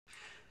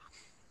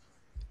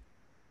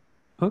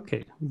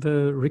Okay,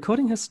 the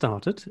recording has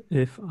started,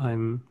 if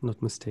I'm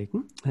not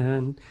mistaken.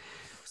 And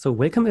so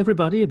welcome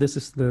everybody. This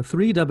is the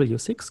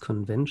 3W6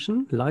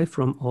 convention, live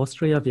from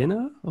Austria,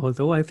 Vienna,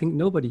 although I think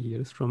nobody here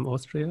is from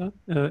Austria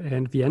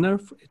and Vienna.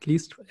 At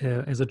least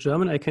as a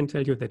German, I can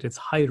tell you that it's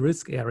high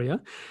risk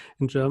area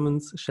and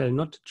Germans shall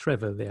not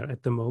travel there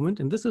at the moment.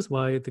 And this is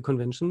why the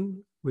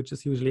convention, which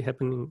is usually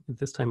happening at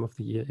this time of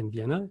the year in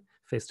Vienna,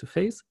 face to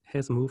face,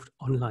 has moved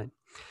online.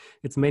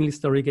 It's mainly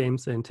story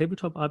games and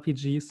tabletop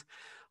RPGs.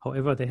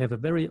 However, they have a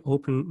very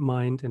open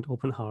mind and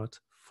open heart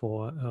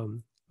for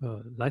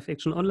live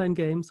action online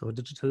games or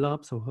digital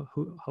Larps or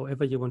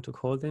however you want to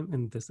call them.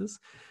 And this is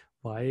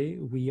why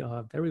we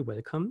are very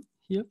welcome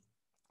here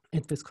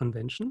at this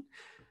convention.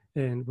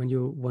 And when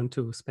you want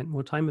to spend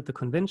more time at the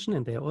convention,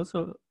 and there are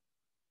also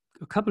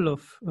a couple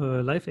of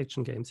live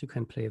action games you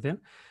can play there,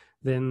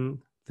 then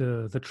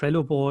the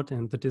Trello board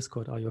and the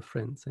Discord are your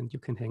friends, and you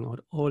can hang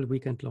out all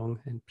weekend long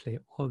and play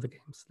all the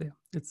games there.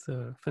 It's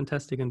a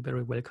fantastic and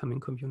very welcoming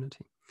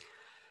community.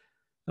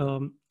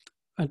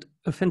 And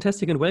a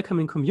fantastic and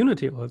welcoming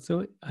community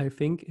also, I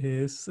think,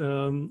 is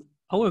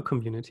our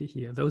community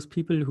here. Those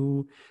people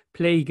who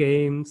play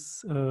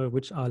games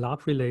which are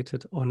LARP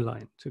related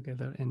online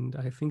together. And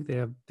I think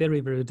there are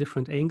very, very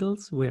different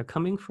angles we are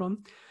coming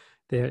from.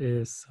 There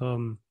is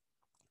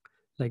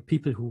like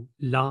people who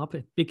LARP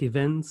at big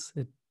events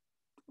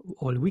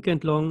all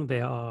weekend long.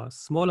 There are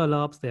smaller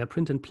LARPs, there are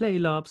print and play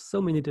LARPs, so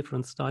many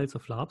different styles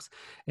of LARPs.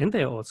 And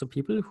there are also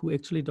people who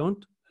actually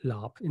don't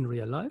LARP in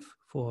real life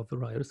for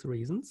various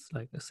reasons,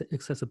 like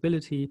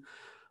accessibility,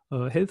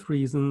 health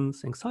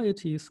reasons,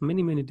 anxieties,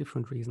 many, many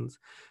different reasons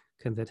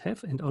can that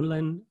have. And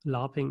online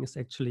LARPing is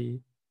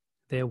actually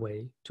their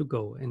way to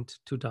go and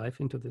to dive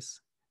into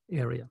this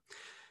area.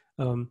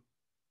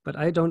 But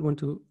I don't want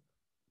to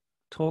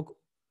talk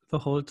the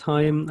whole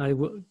time. I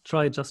will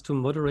try just to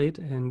moderate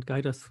and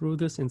guide us through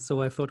this. And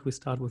so I thought we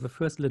start with the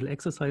first little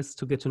exercise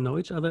to get to know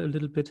each other a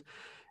little bit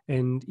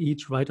and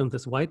each write on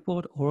this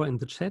whiteboard or in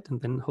the chat. And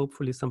then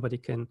hopefully somebody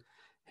can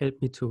help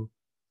me to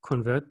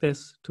convert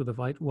this to the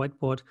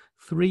whiteboard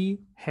 3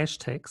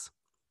 hashtags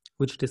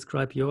which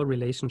describe your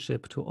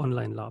relationship to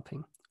online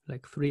LARPing,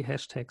 like 3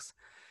 hashtags.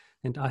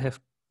 And I have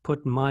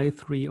put my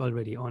 3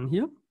 already on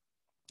here.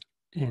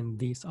 And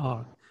these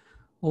are,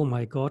 oh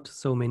my God,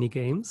 so many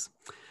games.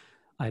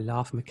 I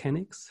love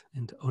mechanics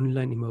and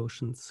online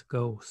emotions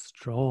go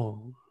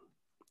strong.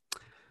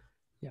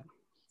 Yeah,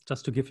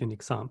 just to give you an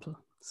example.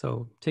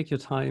 So take your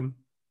time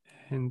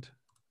and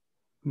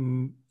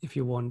if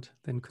you want,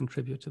 then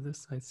contribute to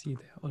this. I see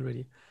there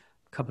already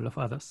a couple of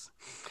others.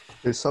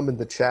 There's some in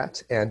the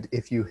chat, and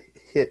if you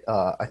hit,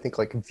 I think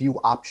like view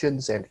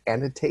options and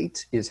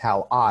annotate is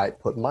how I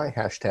put my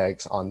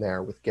hashtags on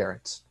there with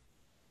Garrett's.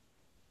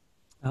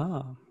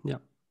 Ah, yeah.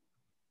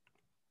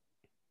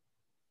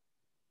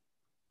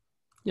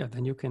 Yeah,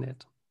 then you can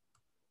add.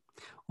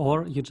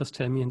 Or you just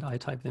tell me and I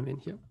type them in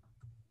here.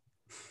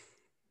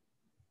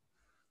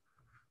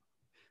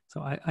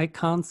 So I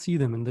can't see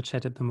them in the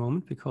chat at the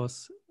moment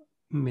because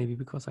maybe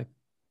because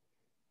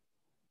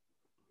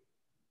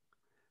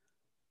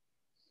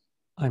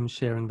I'm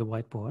sharing the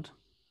whiteboard.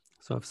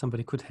 So if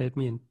somebody could help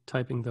me in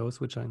typing those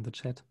which are in the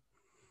chat,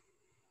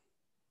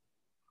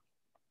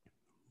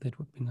 that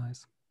would be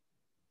nice.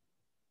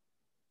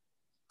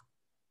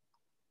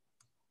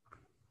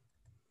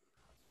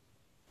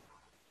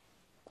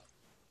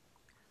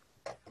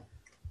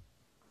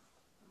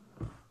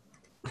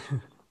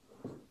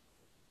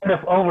 Kind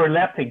of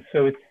overlapping,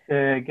 so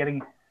it's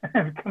getting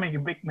becoming a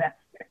big mess.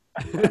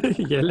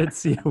 Yeah, let's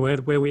see where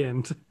we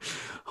end.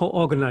 How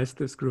organized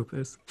this group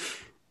is.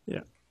 Yeah.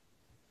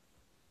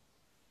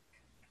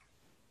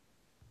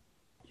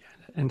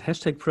 And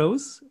hashtag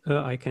pros,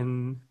 I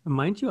can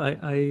mind you,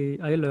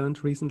 I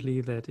learned recently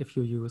that if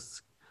you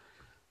use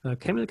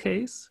camel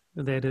case,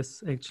 that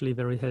is actually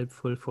very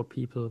helpful for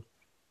people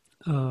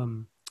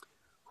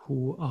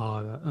who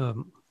are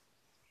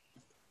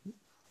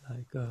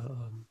like,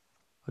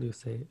 how do you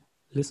say,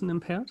 listen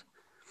impaired.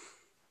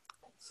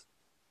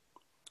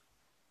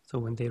 So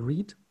when they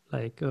read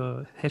like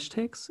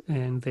hashtags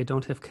and they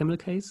don't have camel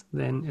case,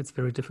 then it's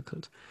very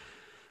difficult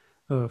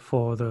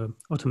for the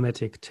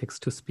automatic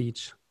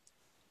text-to-speech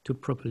to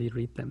properly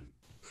read them.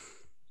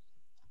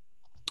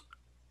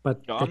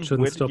 But John, that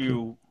shouldn't stop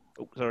you.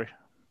 Oh, sorry.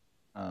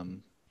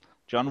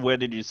 John, where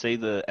did you say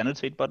the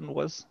annotate button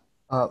was?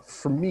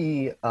 For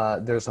me,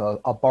 there's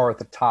a bar at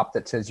the top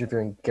that says you're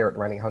viewing Garrett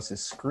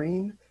Reininghaus's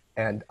screen,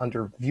 and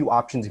under view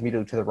options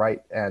immediately to the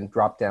right and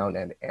drop down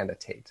and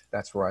annotate.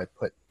 That's where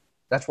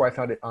I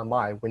found it on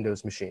my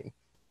Windows machine.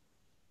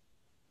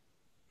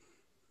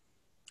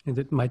 And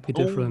it might be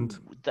different.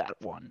 Oh, that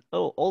one.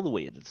 Oh, all the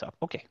way at the top.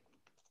 Okay.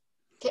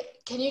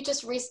 Can you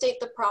just restate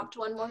the prompt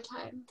one more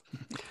time?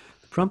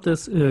 The prompt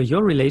is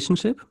your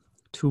relationship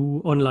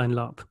to online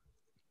LARP.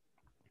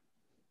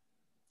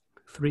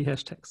 3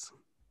 hashtags.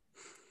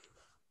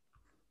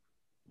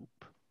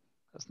 Oop,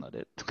 that's not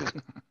it.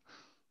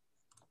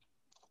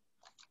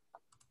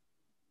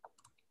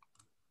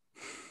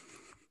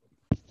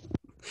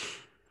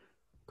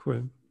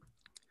 Cool.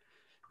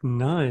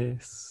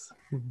 Nice.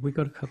 We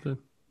got a couple.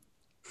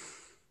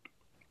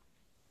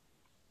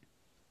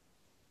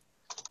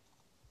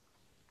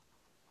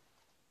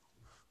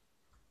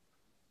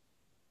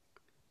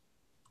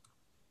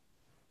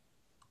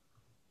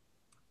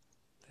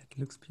 That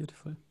looks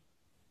beautiful.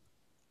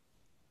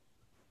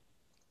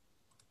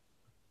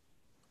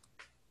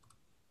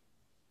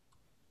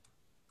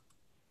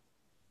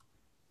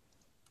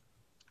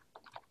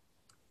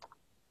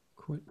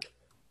 Cool.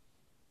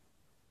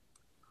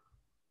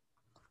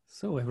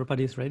 So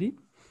everybody's ready?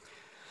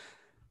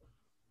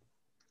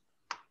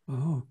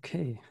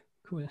 Okay,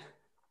 cool.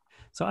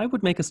 So I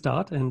would make a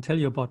start and tell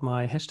you about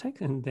my hashtag,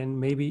 and then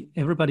maybe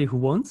everybody who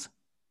wants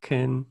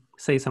can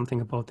say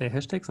something about their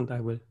hashtags, and I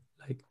will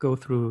like go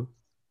through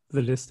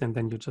the list, and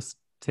then you just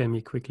tell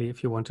me quickly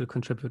if you want to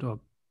contribute or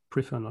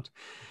prefer not.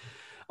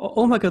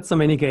 Oh my God, so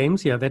many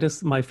games. Yeah, that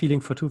is my feeling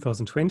for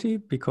 2020,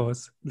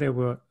 because there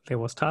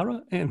was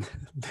Tara and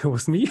there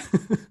was me.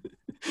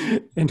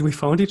 And we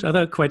found each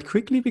other quite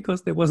quickly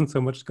because there wasn't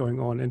so much going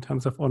on in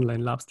terms of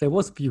online labs. There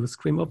was View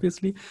Scream,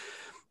 obviously,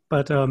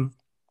 but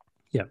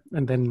yeah,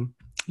 and then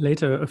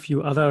later a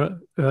few other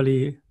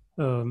early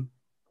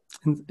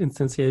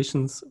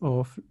instantiations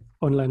of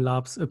online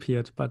labs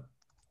appeared, but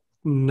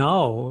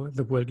now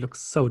the world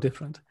looks so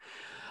different.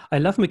 I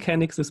love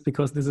mechanics is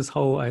because this is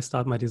how I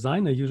start my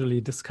design. I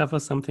usually discover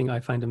something I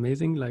find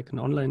amazing, like an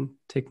online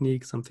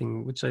technique,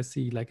 something which I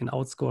see like an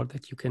outscore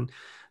that you can,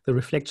 the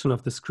reflection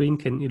of the screen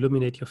can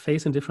illuminate your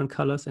face in different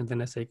colors. And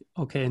then I say,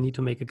 okay, I need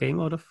to make a game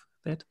out of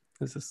that.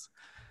 This is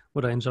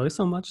what I enjoy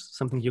so much,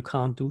 something you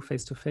can't do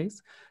face to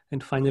face.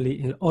 And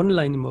finally,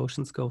 online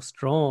emotions go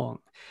strong.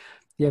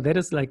 Yeah, that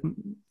is like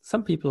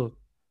some people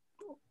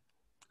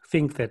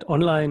think that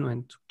online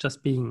and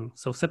just being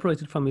so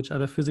separated from each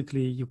other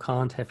physically, you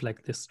can't have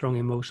like this strong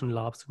emotion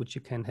labs, which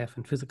you can have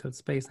in physical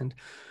space. And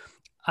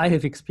I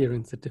have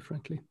experienced it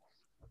differently.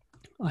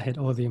 I had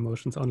all the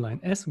emotions online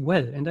as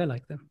well, and I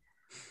like them.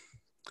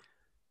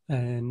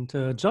 And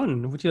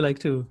Jon, would you like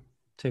to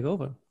take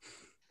over?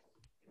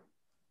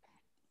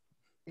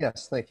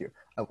 Yes, thank you.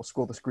 I will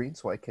scroll the screen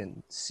so I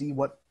can see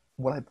what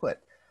I put.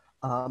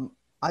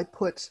 I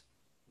put,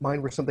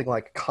 mine were something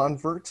like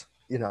convert,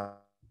 you know,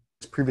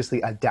 previously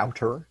a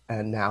doubter,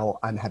 and now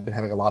have been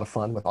having a lot of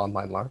fun with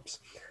online LARPs.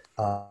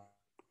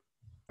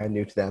 I'm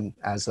new to them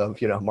as of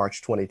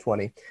March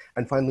 2020.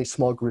 And finally,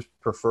 small groups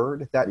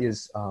preferred. That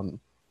is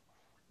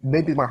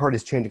maybe my heart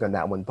is changing on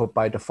that one, but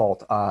by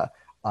default,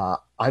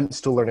 I'm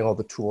still learning all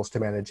the tools to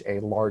manage a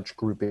large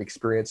group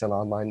experience and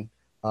online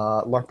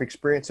LARP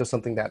experience. So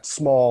something that's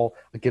small,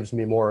 it gives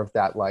me more of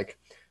that like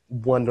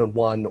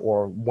one-to-one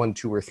or 1,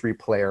 2, or 3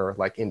 player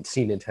like in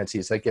scene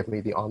intensities that give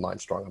me the online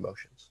strong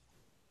emotions.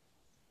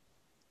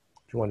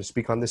 Do you want to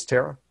speak on this,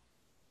 Tara?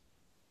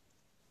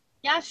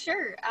 Yeah,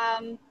 sure.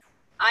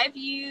 I've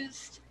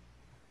used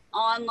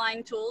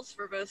online tools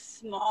for both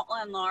small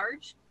and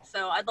large,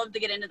 so I'd love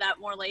to get into that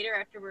more later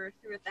after we're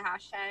through with the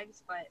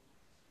hashtags, but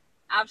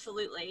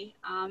absolutely,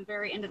 I'm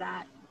very into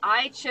that.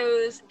 I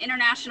chose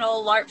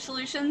international LARP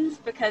solutions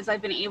because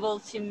I've been able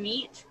to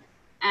meet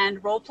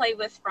and role play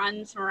with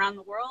friends from around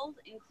the world,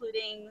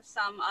 including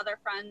some other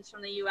friends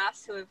from the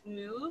US who have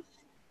moved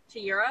to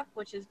Europe,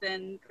 which has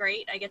been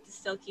great. I get to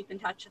still keep in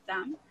touch with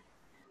them.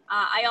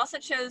 I also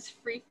chose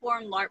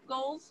freeform LARP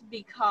goals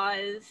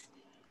because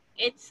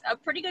it's a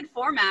pretty good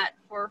format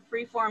for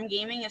freeform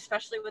gaming,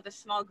 especially with a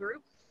small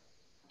group.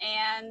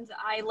 And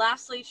I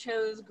lastly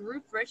chose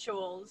group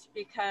rituals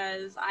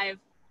because I've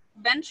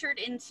ventured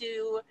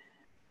into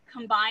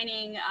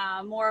combining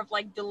more of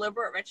like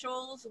deliberate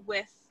rituals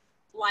with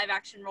live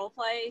action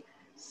roleplay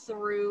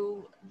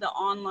through the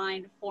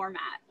online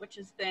format, which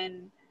has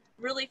been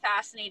really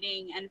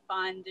fascinating and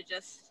fun to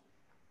just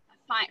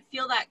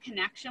feel that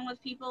connection with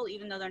people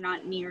even though they're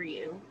not near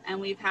you. And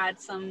we've had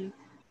some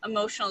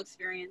emotional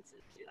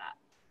experiences through that.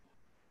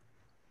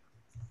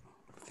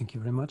 Thank you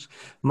very much.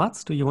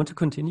 Mats, do you want to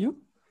continue?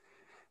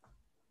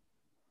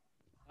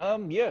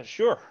 Yeah,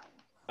 sure.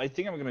 I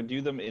think I'm gonna do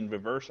them in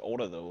reverse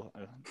order though.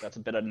 That's a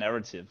better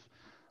narrative.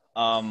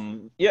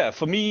 Yeah,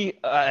 for me,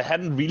 I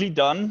hadn't really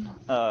done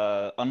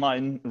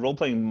online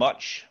role-playing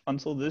much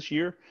until this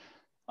year.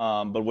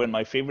 But when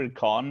my favorite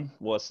con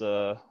was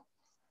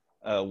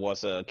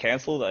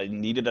canceled, I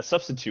needed a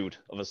substitute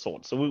of a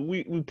sort. So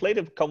we played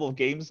a couple of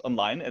games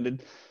online,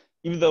 and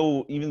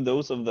even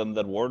those of them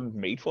that weren't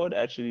made for it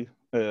actually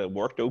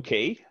worked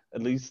okay.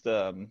 At least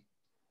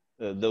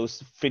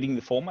those fitting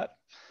the format.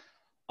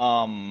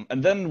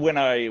 And then when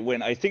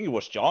I think it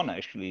was Jon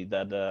actually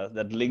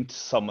that linked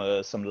some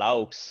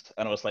LAOGs,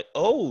 and I was like,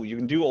 oh, you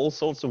can do all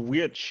sorts of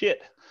weird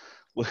shit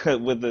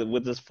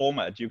with this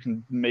format. You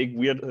can make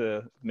weird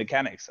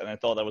mechanics, and I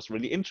thought that was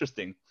really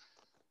interesting.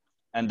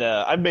 And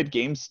I've made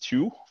games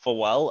too for a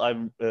while.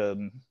 I've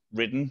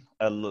written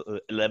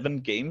 11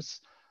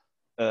 games,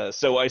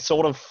 so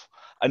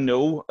I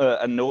know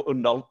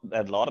not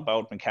a lot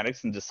about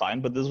mechanics and design,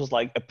 but this was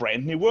like a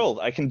brand new world.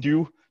 I can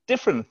do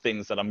different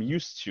things that I'm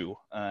used to,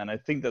 and I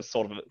think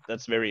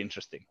that's very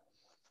interesting.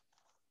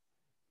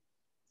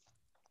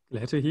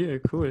 Glad to hear.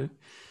 Cool.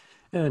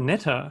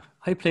 Netta,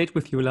 I played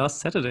with you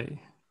last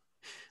Saturday.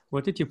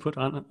 What did you put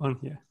on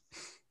here?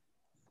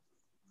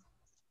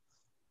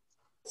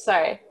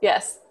 Sorry,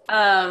 yes.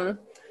 Hi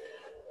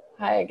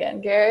again,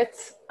 Garrett.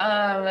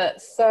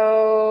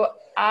 So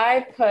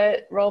I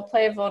put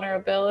roleplay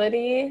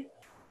vulnerability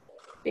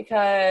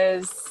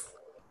because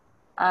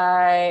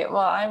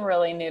I'm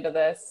really new to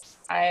this.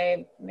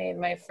 I made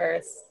my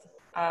first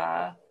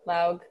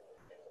LAOG,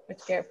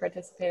 which Garrett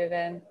participated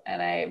in,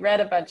 and I read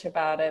a bunch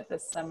about it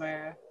this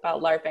summer,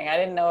 about LARPing. I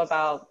didn't know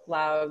about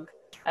LAOG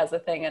as a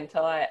thing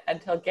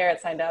until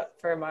Garrett signed up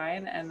for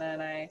mine, and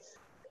then I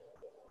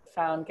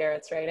found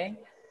Garrett's writing.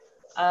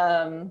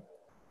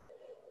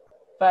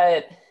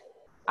 But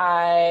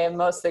I'm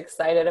most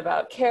excited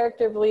about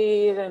character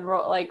bleed and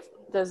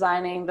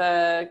designing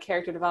the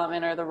character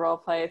development or the role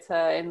play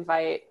to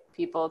invite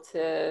people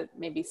to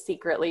maybe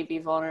secretly be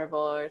vulnerable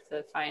or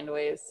to find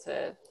ways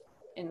to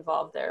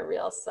involve their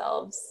real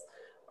selves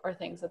or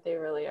things that they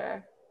really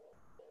are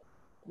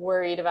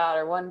worried about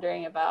or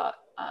wondering about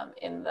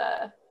in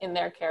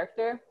their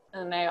character.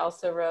 And I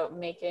also wrote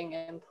making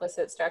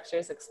implicit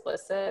structures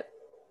explicit,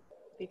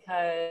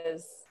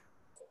 because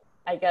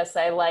I guess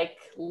I like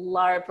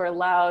LARP or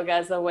LAOG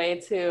as a way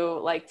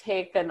to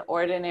take an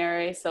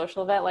ordinary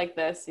social event like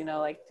this,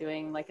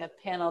 doing a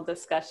panel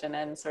discussion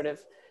and sort of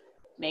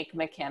make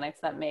mechanics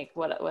that make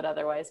what would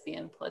otherwise be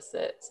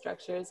implicit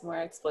structures more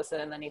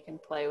explicit, and then you can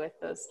play with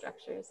those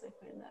structures. I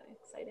find that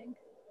exciting.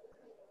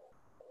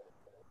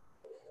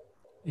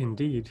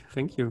 Indeed,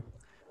 thank you.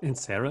 And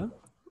Sarah?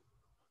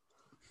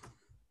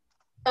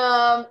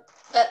 I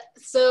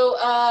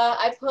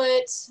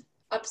put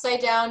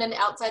upside down and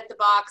outside the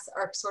box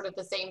are sort of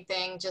the same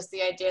thing. Just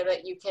the idea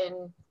that you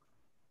can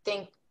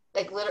think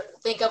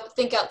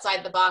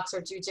outside the box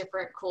or do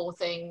different cool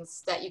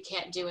things that you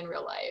can't do in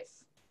real life,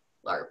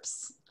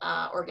 LARPs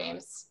or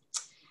games.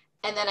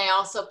 And then I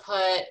also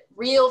put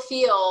real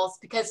feels,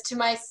 because to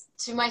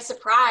my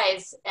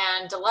surprise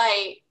and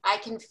delight, I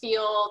can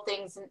feel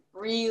things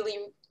really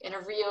in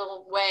a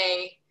real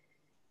way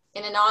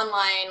in an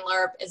online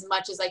LARP as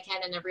much as I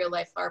can in a real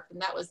life LARP.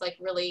 And that was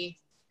really,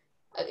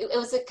 it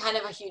was a kind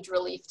of a huge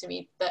relief to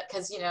me,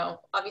 because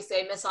obviously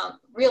I miss on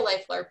real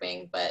life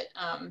LARPing, but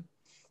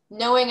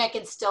knowing I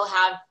can still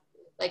have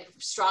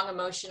strong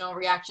emotional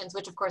reactions,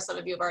 which of course some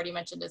of you have already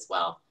mentioned as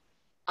well,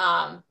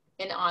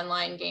 in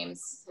online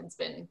games has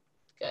been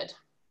good.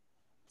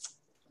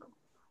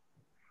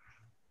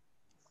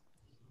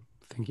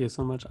 Thank you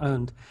so much.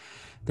 And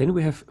then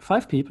we have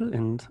 5 people,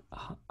 and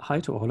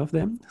hi to all of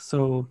them.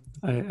 So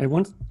I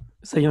won't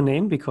say your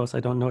name because I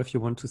don't know if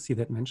you want to see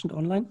that mentioned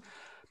online,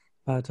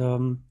 but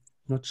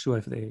not sure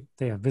if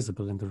they are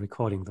visible in the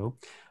recording though.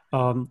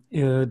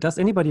 Does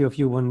anybody of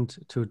you want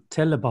to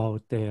tell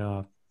about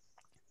their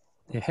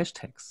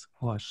hashtags,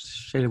 or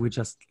shall we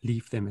just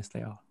leave them as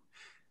they are?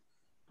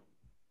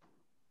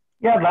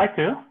 Yeah, I'd like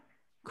to.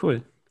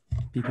 Cool.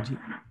 BeePeeGee.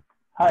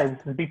 Hi, this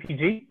is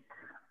BeePeeGee.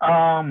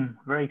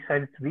 Very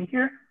excited to be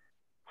here.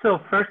 So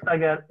first I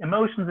got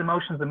emotions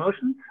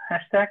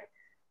hashtag,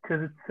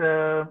 because it's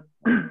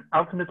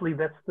ultimately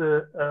that's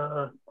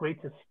the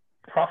greatest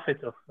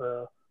profit of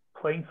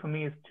playing for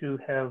me, is to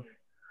have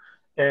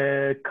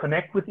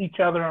connect with each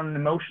other on an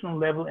emotional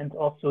level and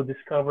also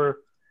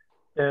discover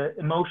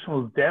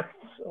emotional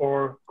depths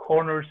or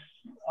corners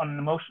on an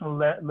emotional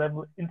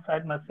level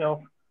inside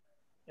myself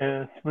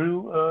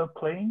through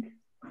playing.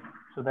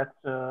 So that's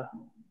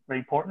very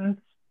important.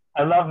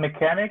 I love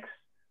mechanics.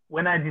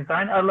 When I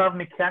design, I love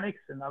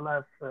mechanics and I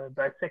love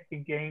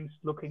dissecting games,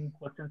 looking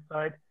what's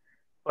inside.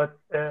 But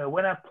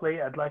when I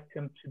play, I'd like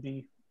them to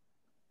be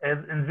as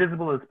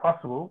invisible as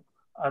possible,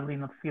 oddly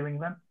not feeling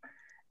them.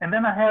 And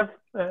then I have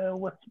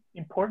what's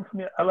important for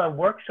me. I love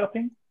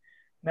workshopping.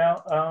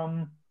 Now,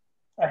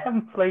 I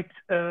haven't played,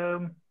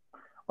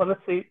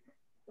 let's say,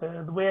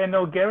 the way I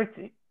know Garrett,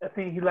 I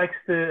think he likes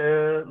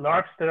the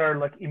LARPs that are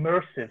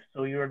immersive.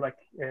 So you're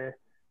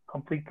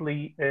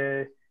completely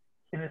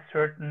in a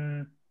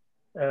certain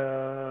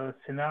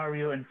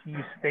scenario and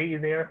you stay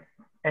there.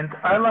 And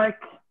I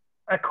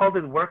called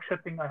it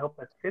workshopping. I hope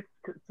that fits.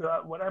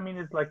 So what I mean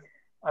is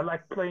I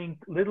like playing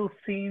little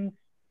scenes,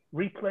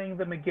 replaying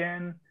them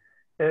again,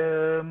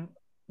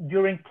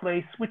 during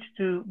play, switch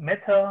to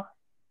meta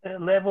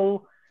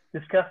level,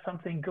 discuss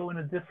something, go in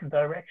a different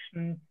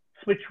direction,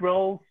 switch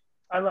roles.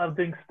 I love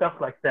doing stuff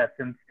like that.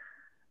 And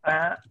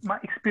my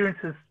experience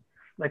is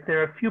there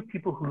are a few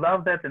people who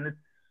love that, and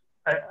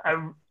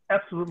I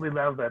absolutely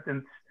love that.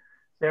 And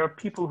there are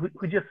people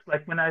who just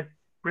when I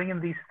bring in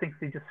these things,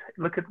 they just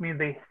look at me and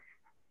they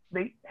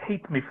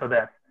hate me for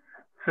that.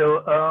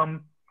 So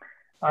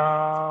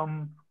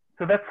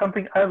so that's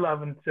something I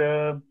love. And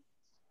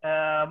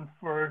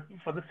for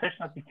this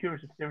session, I'd be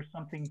curious if there's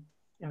something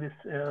in this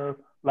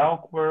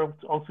LAOG world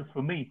also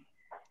for me,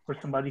 for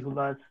somebody who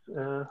loves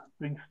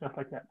doing stuff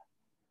like that.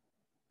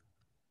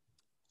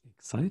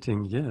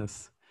 Exciting,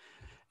 yes.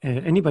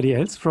 Anybody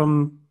else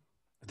from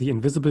the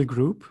invisible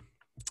group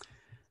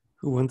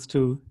who wants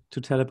to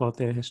tell about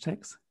their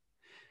hashtags?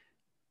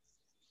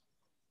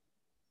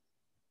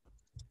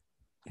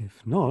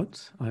 If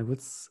not, I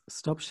would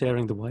stop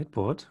sharing the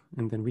whiteboard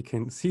and then we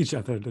can see each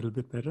other a little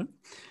bit better,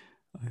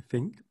 I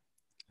think.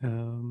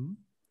 And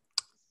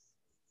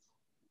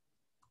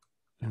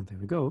there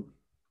we go.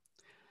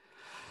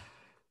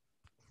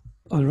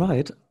 All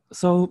right.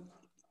 So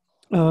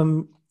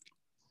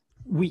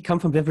we come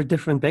from very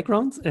different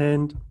backgrounds,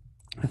 and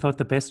I thought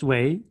the best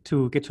way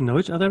to get to know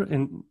each other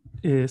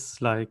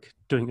is like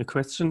doing a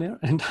questionnaire.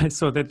 And I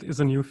saw that is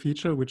a new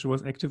feature which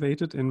was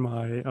activated in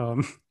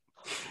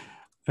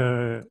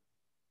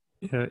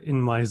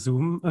my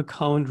Zoom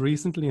account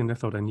recently, and I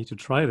thought I need to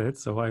try that.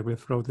 So I will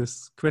throw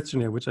this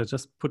questionnaire, which I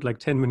just put like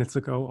 10 minutes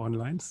ago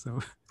online. So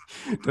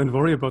don't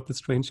worry about the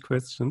strange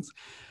questions.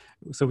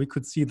 So we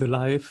could see the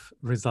live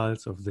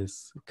results of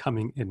this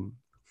coming in.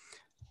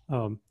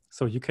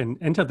 So you can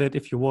enter that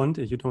if you want.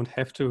 You don't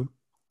have to.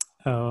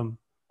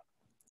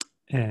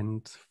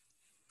 And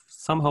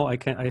somehow I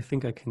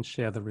think I can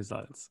share the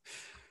results.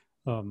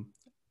 And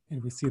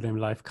we see them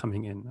live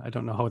coming in. I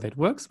don't know how that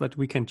works, but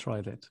we can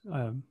try that.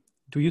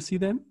 Do you see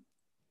them?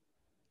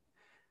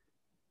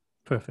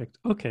 Perfect.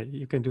 Okay,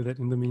 you can do that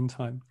in the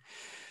meantime.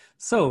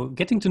 So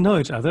getting to know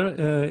each other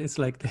is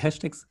like the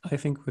hashtags, I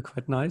think, were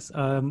quite nice.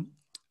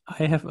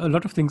 I have a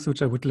lot of things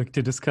which I would like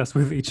to discuss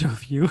with each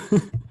of you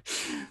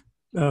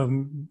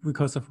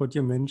because of what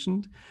you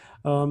mentioned.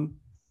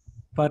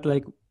 But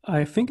like,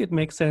 I think it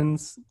makes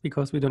sense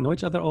because we don't know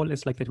each other all.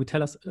 It's like that we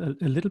tell us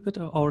a little bit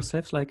of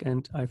ourselves, like,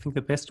 and I think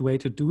the best way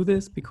to do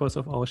this because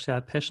of our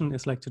shared passion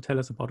is like to tell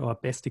us about our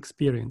best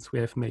experience we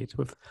have made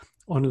with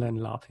online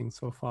LARPing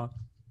so far,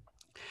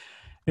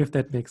 if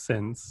that makes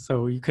sense.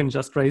 So you can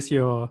just raise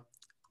your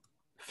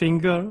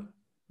finger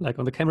like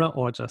on the camera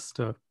or just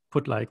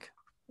put like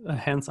a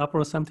hands up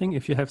or something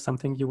if you have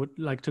something you would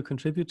like to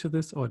contribute to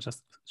this, or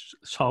just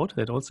shout,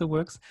 that also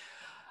works.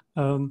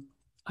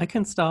 I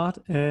can start,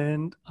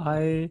 and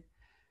I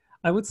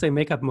would say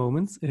Make Up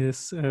Moments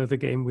is the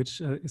game which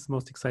is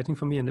most exciting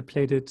for me, and I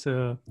played it,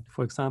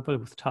 for example,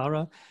 with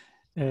Tara,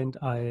 and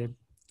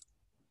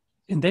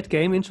in that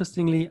game,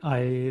 interestingly,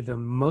 the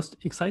most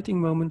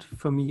exciting moment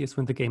for me is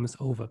when the game is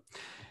over,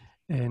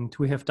 and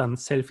we have done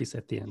selfies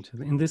at the end.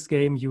 In this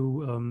game,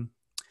 you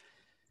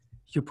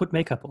put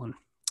makeup on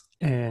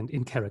and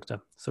in character.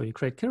 So you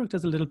create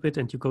characters a little bit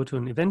and you go to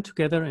an event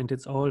together, and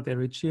it's all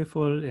very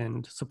cheerful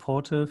and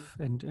supportive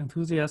and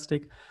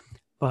enthusiastic.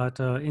 But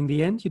in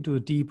the end, you do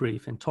a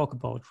debrief and talk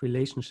about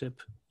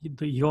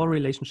your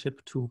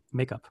relationship to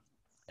makeup.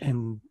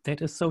 And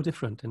that is so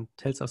different and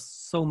tells us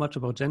so much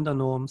about gender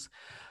norms,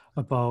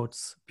 about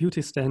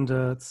beauty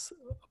standards,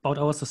 about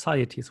our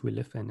societies we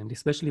live in. And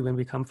especially when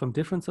we come from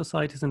different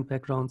societies and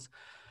backgrounds,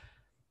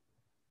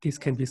 these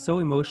can be so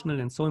emotional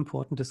and so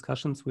important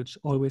discussions, which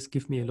always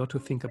give me a lot to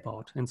think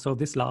about. And so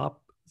this LARP,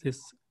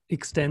 this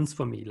extends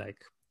for me,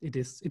 like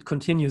it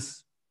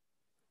continues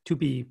to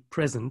be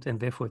present,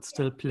 and therefore it's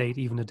still played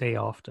even a day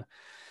after.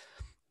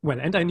 Well,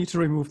 and I need to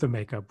remove the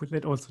makeup, but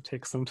that also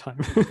takes some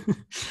time.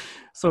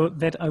 So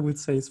that I would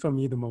say is for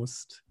me the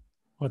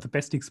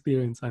best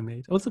experience I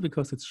made. Also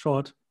because it's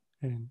short,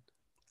 and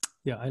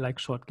yeah, I like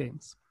short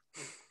games.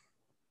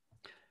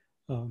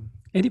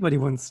 Anybody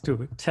wants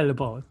to tell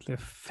about their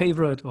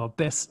favorite or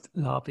best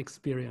LARP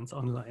experience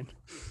online?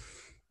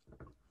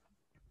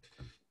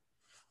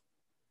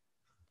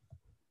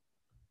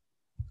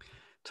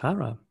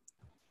 Tara.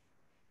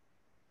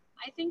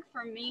 I think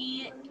for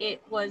me,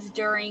 it was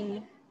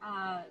during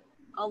a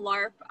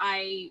LARP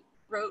I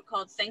wrote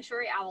called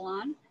Sanctuary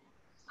Avalon.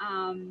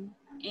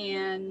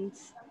 And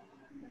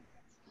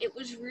it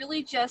was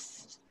really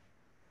just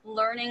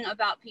learning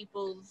about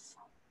people's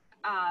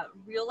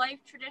real life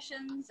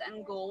traditions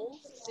and goals,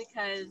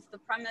 because the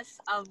premise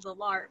of the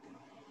LARP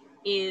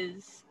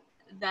is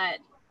that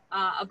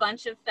a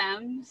bunch of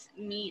femmes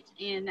meet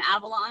in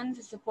Avalon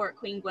to support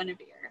Queen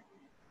Guinevere.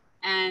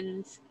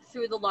 And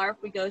through the LARP,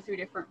 we go through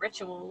different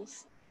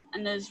rituals.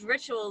 And those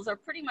rituals are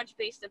pretty much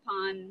based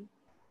upon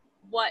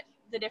what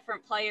the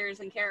different players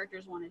and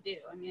characters want to do.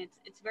 I mean,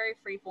 it's very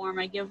free form.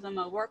 I give them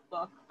a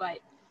workbook, but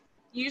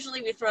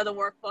usually we throw the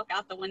workbook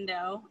out the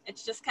window.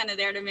 It's just kind of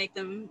there to make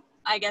them,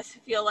 I guess,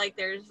 feel like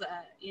there's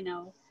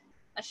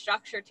a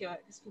structure to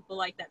it, because people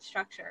like that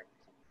structure.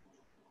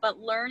 But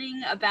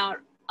learning about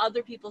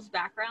other people's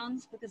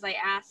backgrounds, because I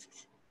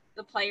asked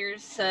the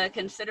players to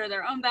consider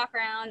their own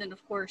background and,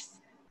 of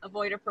course,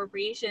 avoid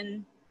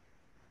appropriation.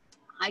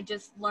 I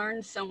just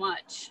learned so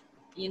much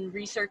in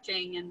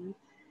researching and,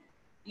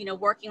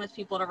 working with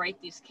people to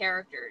write these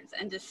characters,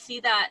 and to see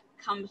that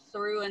come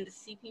through, and to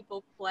see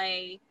people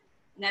play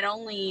not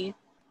only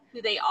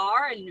who they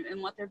are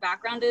and what their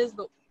background is,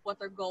 but what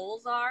their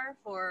goals are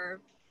for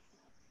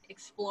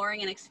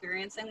exploring and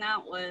experiencing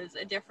that, was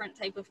a different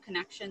type of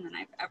connection than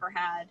I've ever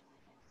had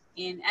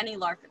in any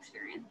LARP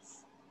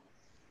experience.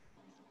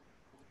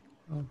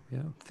 Oh,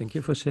 yeah. Thank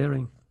you for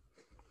sharing.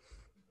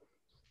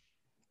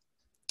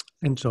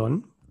 And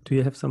Jon, do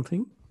you have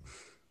something?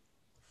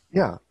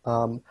 Yeah.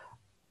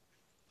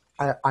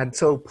 I'm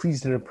so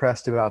pleased and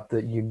impressed about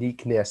the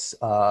uniqueness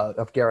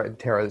of Garrett and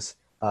Tara's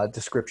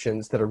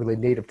descriptions that are really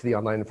native to the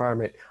online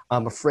environment.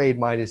 I'm afraid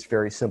mine is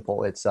very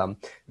simple. It's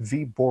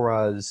V.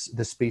 Bora's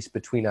The Space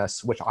Between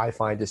Us, which I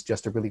find is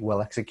just a really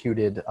well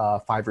executed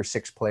 5 or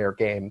 6 player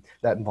game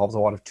that involves a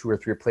lot of 2 or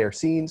 3 player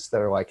scenes that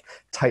are like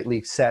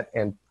tightly set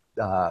and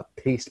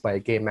paced by a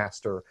game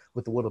master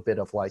with a little bit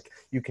of like,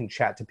 you can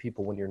chat to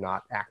people when you're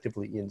not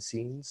actively in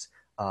scenes.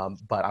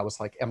 But I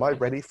was like, am I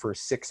ready for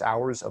 6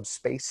 hours of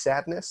space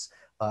sadness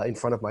in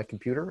front of my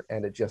computer?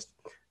 And it just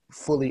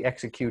fully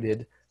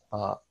executed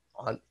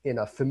in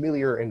a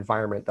familiar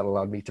environment that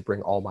allowed me to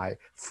bring all my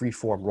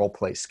freeform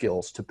roleplay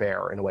skills to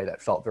bear in a way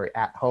that felt very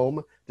at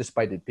home,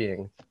 despite it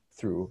being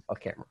through a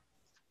camera.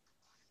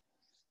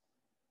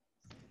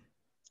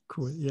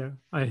 Cool. Yeah,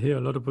 I hear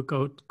a lot of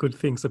good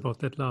things about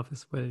that Larp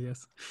as well.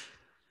 Yes.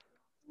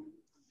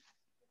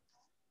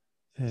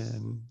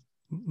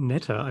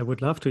 Netta, I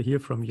would love to hear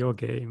from your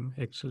game,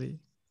 actually.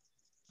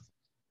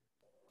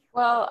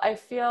 Well, I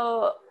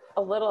feel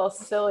a little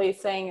silly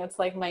saying it's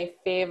like my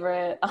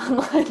favorite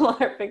online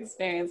LARP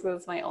experience because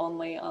it's my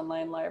only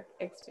online LARP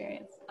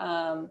experience.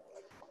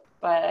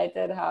 But I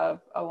did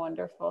have a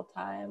wonderful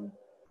time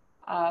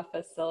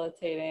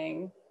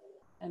facilitating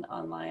an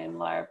online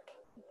LARP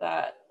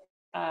that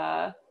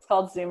it's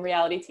called Zoom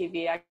Reality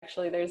TV.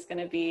 Actually, there's going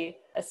to be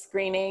a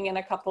screening in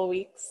a couple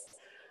weeks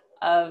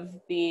of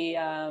the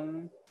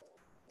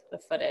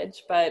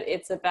footage, but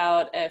it's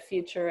about a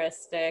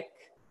futuristic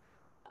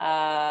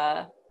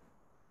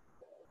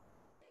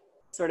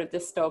sort of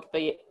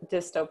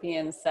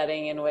dystopian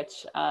setting in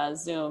which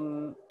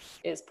Zoom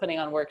is putting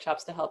on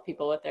workshops to help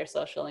people with their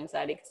social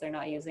anxiety because they're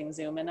not using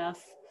Zoom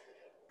enough.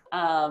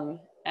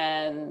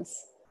 And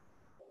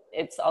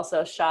it's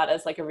also shot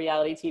as like a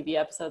reality TV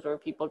episode where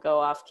people go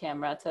off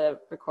camera to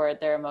record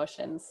their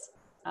emotions.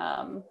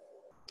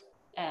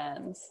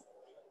 And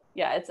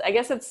yeah, I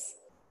guess it's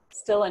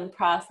still in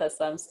process.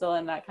 So I'm still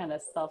in that kind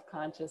of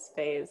self-conscious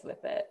phase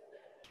with it,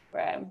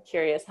 where I'm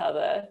curious how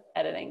the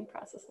editing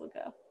process will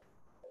go.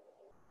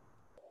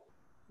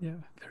 Yeah,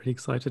 very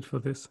excited for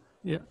this.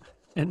 Yeah.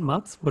 And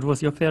Mats, what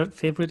was your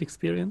favorite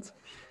experience?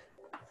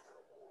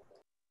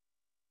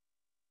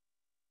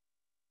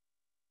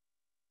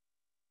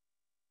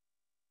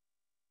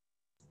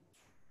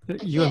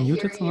 You are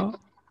muted somehow?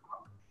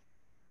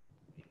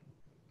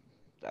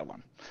 That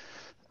one.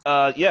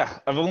 Yeah,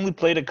 I've only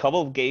played a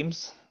couple of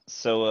games,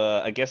 so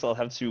I guess I'll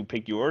have to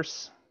pick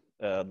yours.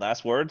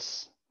 Last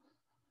Words,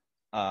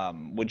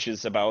 which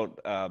is about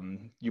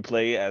you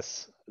play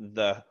as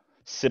the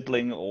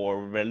sibling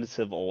or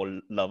relative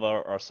or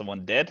lover or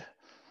someone dead,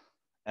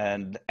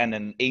 and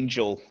an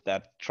angel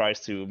that tries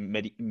to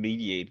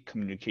mediate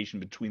communication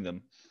between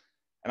them.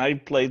 And I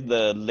played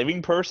the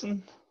living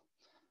person,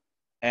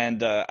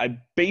 and I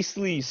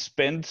basically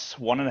spent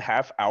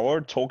 1.5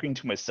 hours talking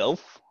to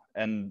myself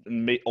and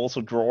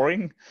also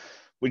drawing,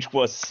 which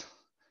was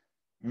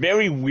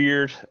very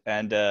weird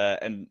and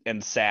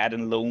sad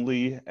and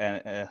lonely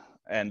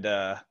and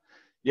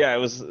yeah,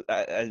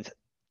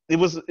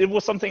 it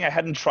was something I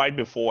hadn't tried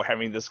before,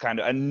 having this kind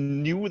of, I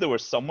knew there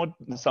was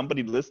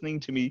somebody listening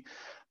to me,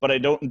 but I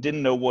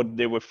didn't know what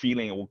they were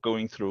feeling or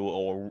going through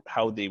or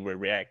how they were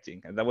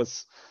reacting. And that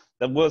was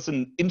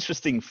an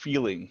interesting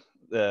feeling,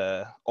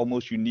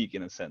 almost unique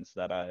in a sense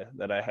that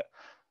I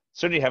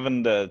certainly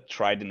haven't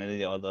tried in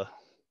any other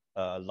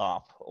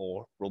LARP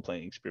or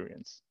role-playing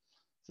experience.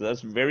 So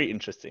that's very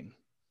interesting.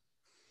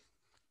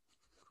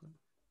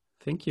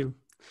 Thank you.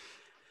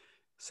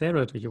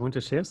 Sarah, do you want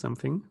to share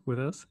something with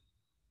us?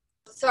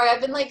 Sorry,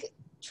 I've been like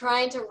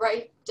trying to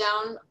write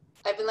down,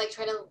 I've been like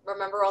trying to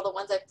remember all the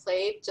ones I've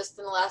played just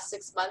in the last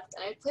 6 months,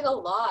 and I played a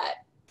lot.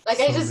 Like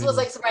so I just was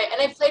like surprised.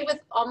 And I played with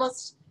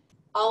almost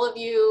all of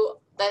you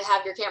that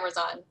have your cameras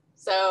on.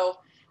 So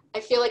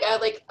I feel like I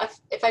would like,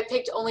 if I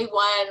picked only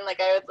one,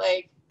 like I would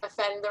like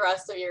offend the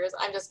rest of yours.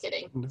 I'm just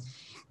kidding. No.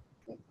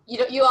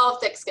 You all have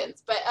thick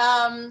skins, but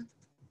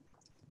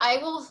I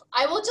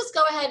will just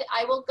go ahead.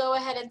 I will go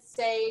ahead and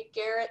say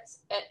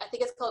Garrett's, I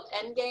think it's called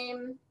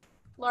Endgame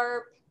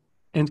LARP.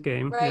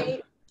 Endgame,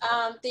 right?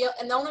 Yeah.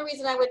 And the only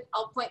reason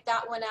I'll point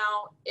that one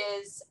out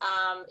is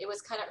it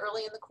was kind of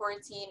early in the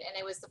quarantine, and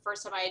it was the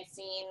first time I had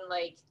seen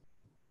like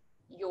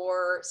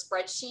your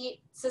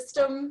spreadsheet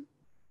system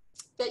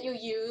that you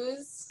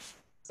use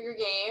for your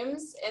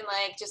games, and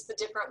like just the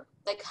different,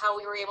 like how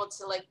we were able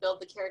to like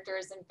build the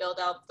characters and build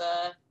out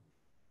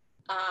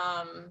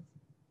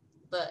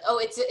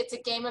it's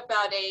a game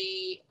about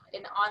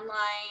an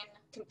online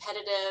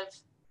competitive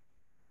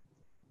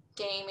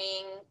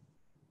gaming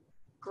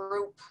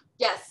group.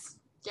 Yes,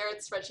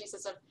 Garrett's spreadsheet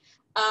system.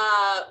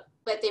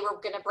 But they were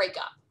going to break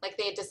up. Like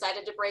they had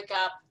decided to break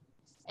up,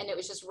 and it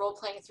was just role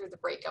playing through the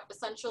breakup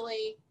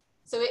essentially.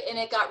 So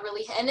it got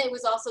really, and it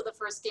was also the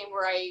first game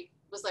where I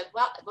was like,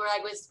 wow, where I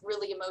was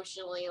really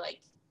emotionally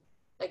like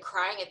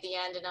crying at the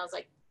end, and I was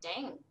like,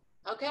 dang,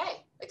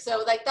 okay. Like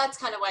so, like that's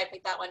kind of why I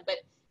picked that one. But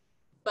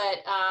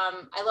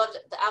I loved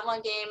the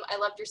Avalon game. I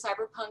loved your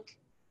cyberpunk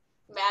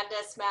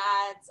madness,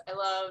 Mads. I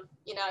love,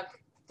 I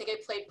think I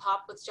played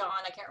Pop with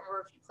Jon. I can't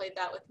remember if you played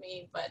that with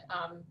me, but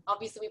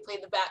obviously we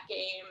played the Bat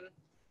game.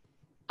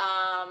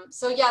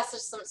 So yes,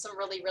 there's some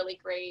really, really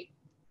great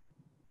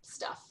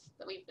stuff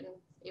that we've been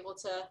able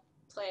to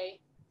play.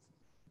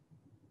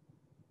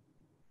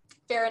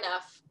 Fair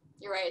enough.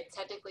 You're right.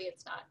 Technically,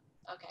 it's not.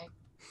 Okay.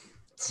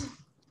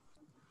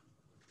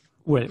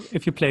 Well,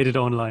 if you played it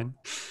online.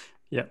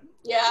 Yeah.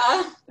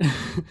 Yeah.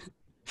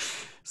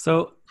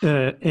 So,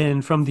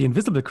 and from the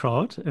invisible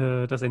crowd,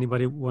 does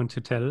anybody want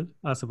to tell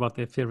us about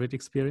their favorite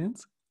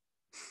experience?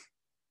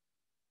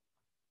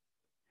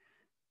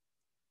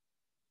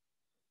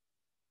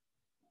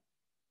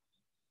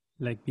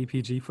 Like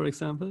BeePeeGee, for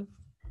example?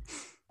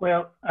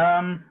 Well,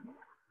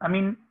 I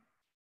mean,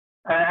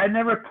 I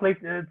never played,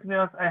 to be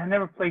honest, I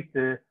never played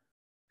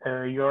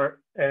your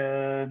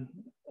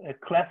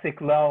classic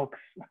LAOGs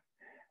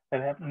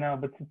that happen now,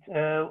 but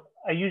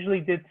I usually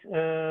did,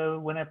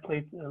 when I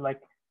played like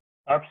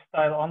Larp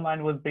style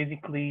online, was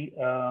basically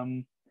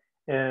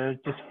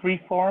just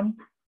freeform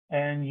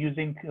and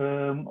using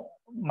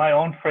my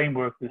own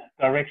framework, the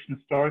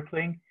direction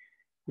storytelling,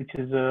 which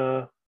is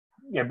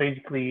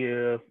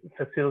basically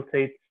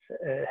facilitates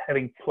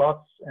having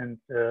plots and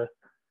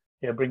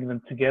bringing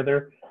them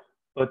together.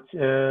 But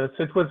so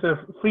it was a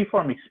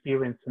freeform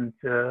experience, and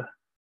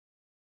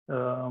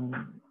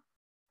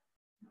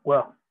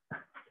well,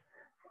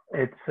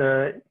 it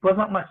was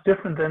not much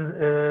different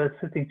than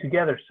sitting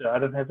together. So I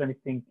don't have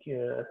anything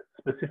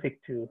specific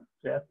to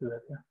add to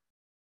that. Yeah.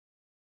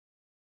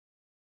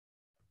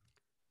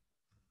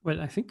 Well,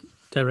 I think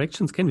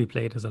directions can be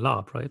played as a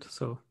LARP, right?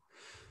 So.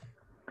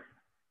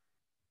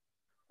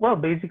 Well,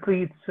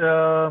 basically, it's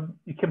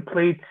you can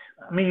play it.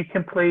 I mean, you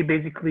can play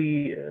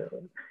basically.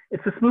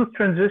 It's a smooth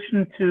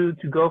transition to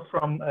go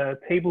from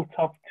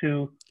tabletop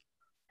to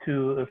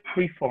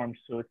freeform.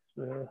 So it's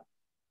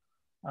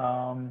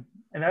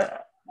and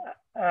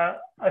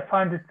I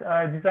find it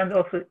designed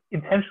also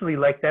intentionally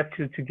like that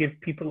to give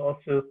people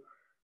also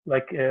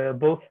like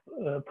both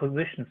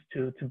positions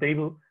to be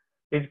able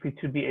basically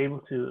to be able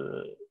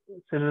to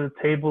sit at a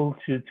table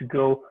to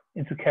go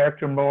into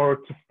character more,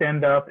 to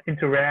stand up,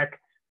 interact.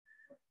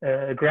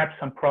 Grab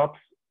some props,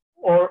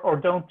 or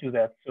don't do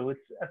that. So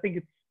I think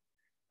it's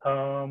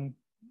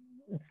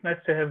nice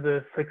to have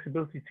the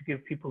flexibility to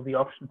give people the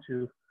option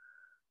to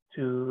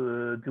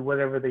do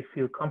whatever they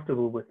feel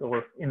comfortable with,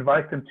 or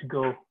invite them to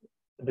go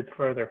a bit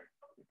further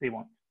if they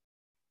want.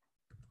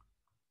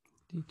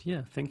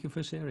 Yeah, thank you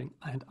for sharing.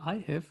 And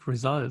I have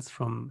results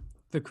from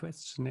the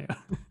questionnaire.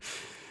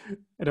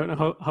 I don't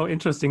know how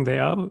interesting they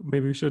are.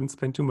 Maybe we shouldn't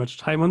spend too much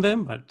time on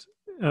them, but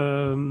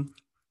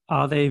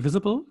are they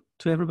visible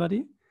to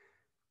everybody?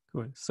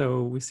 Cool.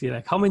 So we see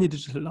like how many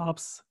digital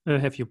LARPs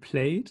have you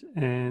played,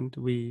 and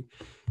we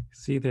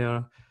see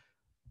there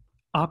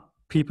are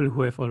people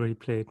who have already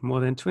played more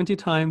than 20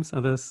 times,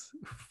 others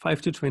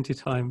 5 to 20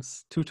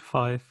 times, 2 to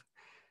 5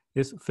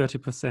 is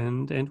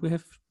 30%, and we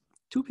have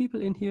 2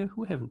 people in here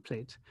who haven't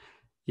played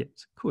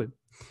yet. Cool.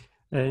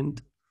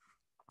 And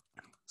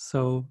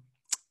so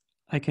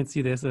I can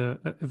see there's a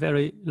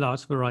very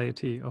large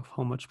variety of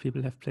how much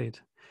people have played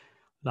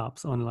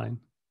LARPs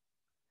online.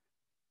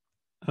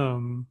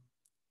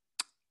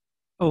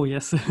 Oh,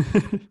 yes.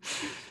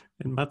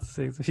 And Mats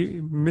says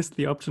he missed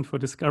the option for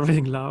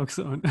discovering LAOGs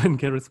on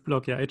Garrett's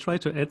blog. Yeah, I try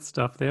to add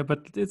stuff there,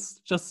 but it's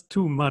just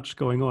too much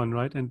going on,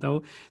 right? And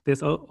though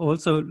there's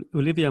also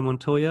Olivia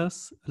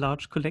Montoya's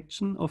large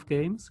collection of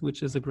games,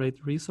 which is a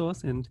great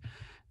resource. And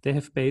they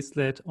have based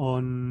that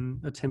on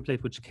a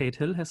template which Kate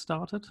Hill has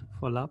started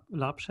for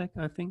LARP Shack,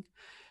 I think.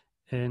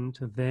 And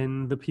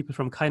then the people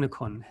from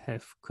KineCon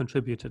have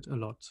contributed a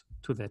lot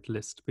to that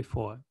list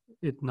before.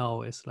 It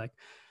now is like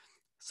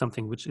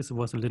something which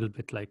was a little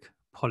bit like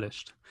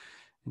polished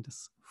and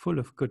is full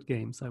of good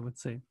games, I would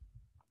say.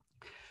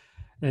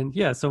 And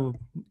yeah, so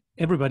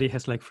everybody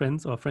has like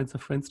friends or friends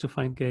of friends to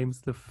find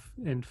games.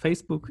 And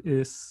Facebook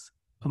is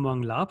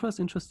among LARPers,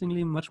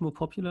 interestingly, much more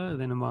popular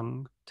than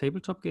among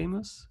tabletop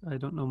gamers. I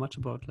don't know much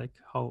about like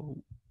how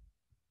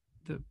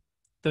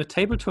the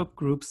tabletop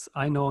groups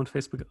I know on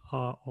Facebook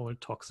are all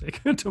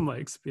toxic to my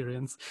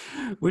experience,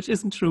 which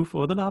isn't true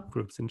for the LARP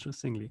groups,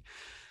 interestingly.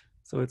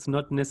 So it's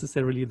not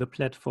necessarily the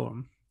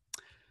platform.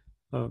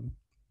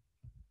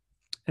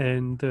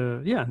 And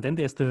then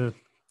there's the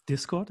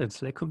Discord and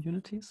Slack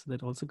communities.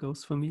 That also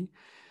goes for me.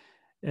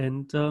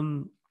 And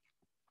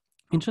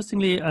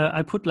interestingly,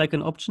 I put like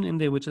an option in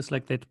there, which is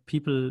like that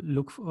people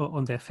look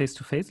on their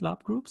face-to-face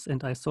LARP groups.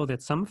 And I saw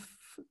that some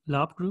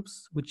LARP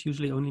groups, which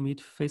usually only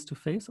meet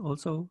face-to-face,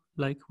 also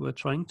like were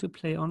trying to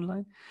play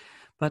online.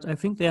 But I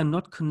think they are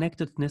not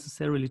connected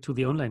necessarily to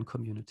the online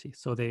community.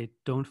 So they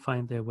don't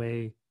find their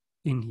way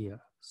in here.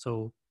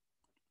 So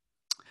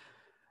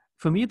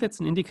for me,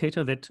 that's an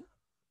indicator that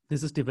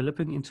this is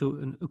developing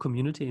into a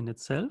community in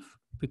itself,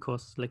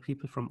 because like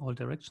people from all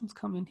directions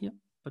come in here.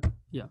 But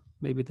yeah,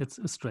 maybe that's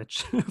a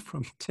stretch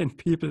from 10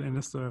 people in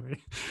a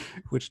survey,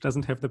 which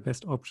doesn't have the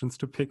best options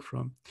to pick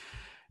from.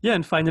 Yeah,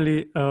 and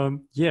finally,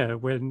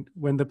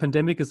 when the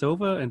pandemic is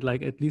over, and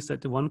like at least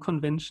at the one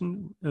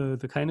convention, the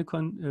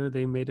KineCon,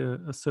 they made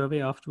a survey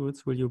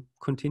afterwards. Will you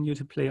continue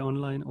to play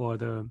online, or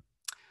the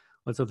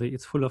Also,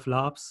 it's full of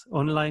Larps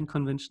online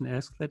convention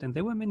asked that, and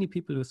there were many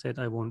people who said,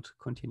 I won't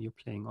continue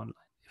playing online.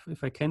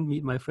 If I can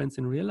meet my friends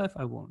in real life,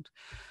 I won't.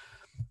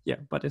 Yeah,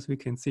 but as we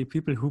can see,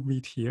 people who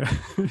meet here,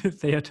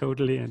 they are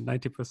totally, and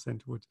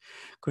 90% would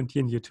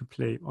continue to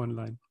play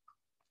online.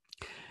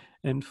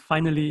 And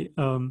finally,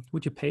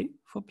 would you pay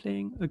for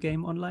playing a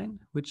game online?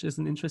 Which is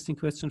an interesting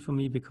question for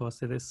me, because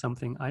that is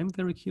something I'm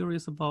very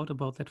curious about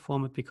that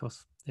format,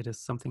 because it is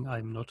something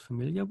I'm not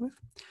familiar with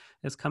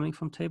as coming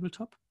from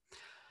tabletop.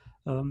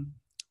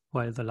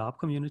 While the LARP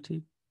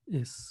community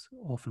is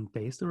often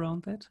based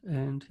around that.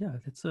 And yeah,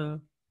 that's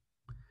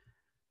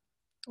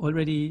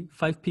already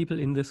 5 people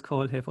in this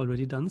call have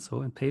already done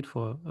so and paid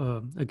for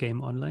a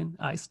game online.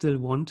 I still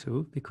want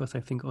to, because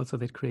I think also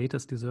that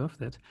creators deserve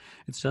that.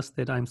 It's just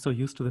that I'm so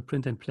used to the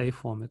print and play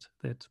format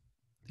that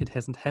it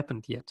hasn't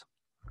happened yet.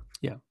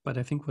 Yeah, but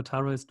I think what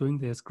Tara is doing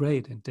there is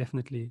great and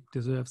definitely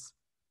deserves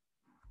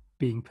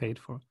being paid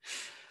for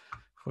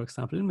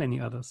example, and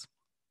many others.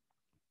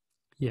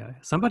 Yeah,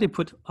 somebody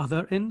put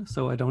other in,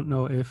 so I don't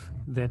know if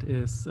that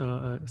is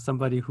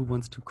somebody who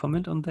wants to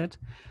comment on that,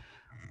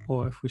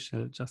 or if we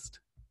shall just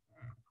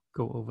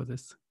go over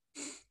this.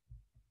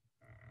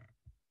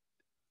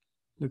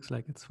 Looks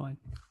like it's fine.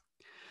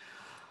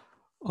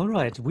 All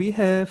right, we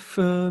have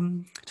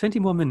 20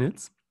 more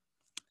minutes.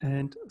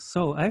 And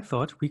so I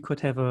thought we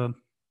could have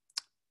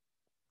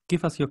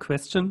give us your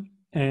question,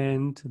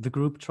 and the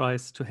group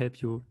tries to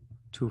help you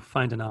to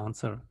find an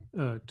answer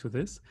to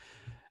this.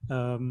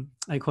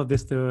 I call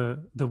this the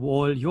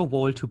wall, your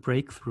wall to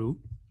break through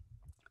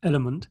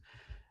element.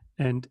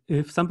 And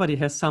if somebody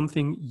has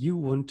something you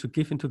want to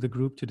give into the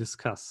group to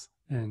discuss,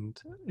 and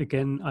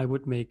again, I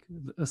would make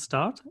a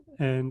start,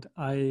 and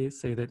I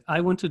say that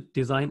I want to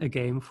design a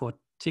game for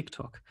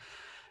TikTok.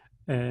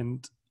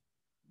 And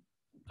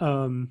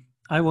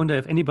I wonder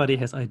if anybody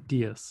has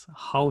ideas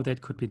how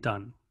that could be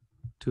done.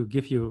 To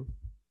give you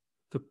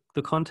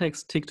the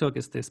context, TikTok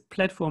is this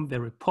platform,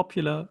 very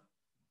popular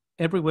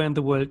everywhere in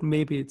the world.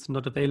 Maybe it's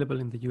not available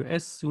in the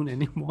US soon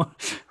anymore.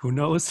 Who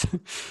knows?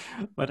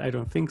 But I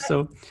don't think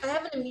so. I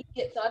have an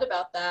immediate thought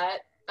about that.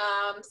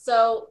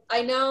 So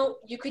I know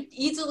you could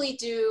easily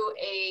do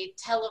a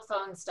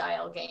telephone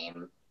style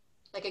game,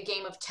 like a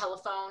game of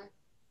telephone,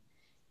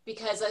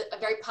 because a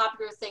very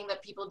popular thing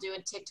that people do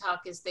in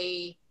TikTok is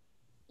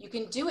you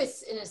can do an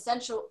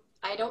essential,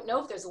 I don't know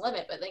if there's a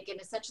limit, but like an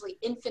essentially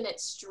infinite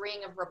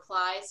string of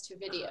replies to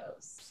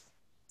videos.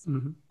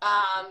 Mm-hmm.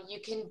 You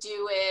can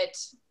do it,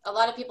 a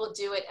lot of people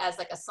do it as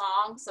like a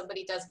song.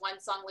 Somebody does one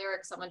song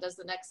lyric, someone does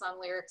the next song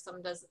lyric,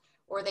 someone does,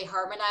 or they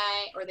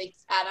harmonize, or they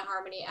add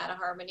a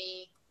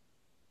harmony.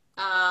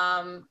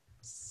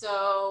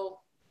 So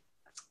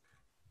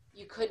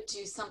you could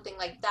do something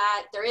like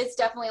that. There is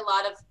definitely a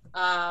lot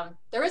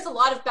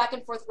of back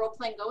and forth role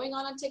playing going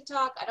on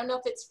TikTok. I don't know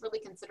if it's really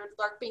considered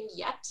LARPing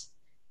yet.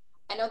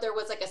 I know there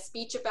was like a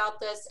speech about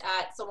this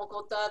at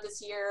Somokota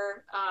this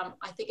year.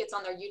 I think it's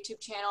on their YouTube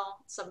channel.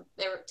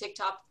 Their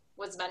TikTok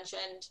was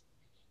mentioned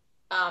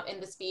in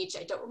the speech.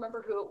 I don't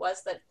remember who it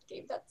was that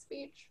gave that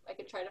speech. I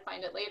could try to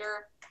find it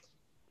later.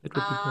 It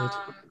would be great.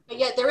 But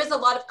yeah, there is a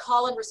lot of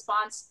call and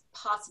response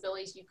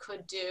possibilities you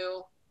could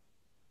do.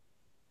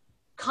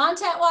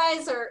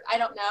 Content-wise, or I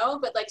don't know,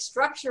 but like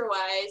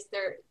structure-wise,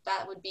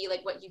 that would be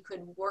like what you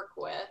could work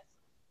with.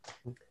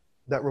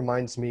 That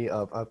reminds me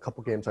of a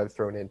couple games I've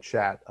thrown in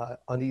chat.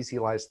 Uneasy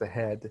Lies the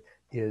Head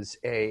is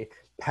a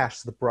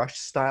pass the brush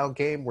style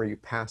game where you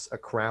pass a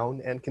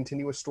crown and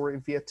continue a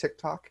story via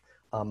TikTok.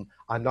 I'm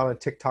not on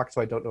TikTok,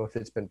 so I don't know if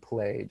it's been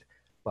played,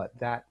 but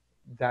that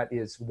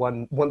is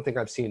one thing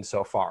I've seen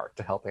so far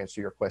to help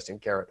answer your question,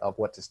 Garrett, of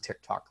what does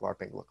TikTok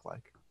LARPing look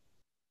like.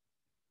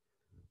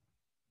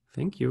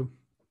 Thank you.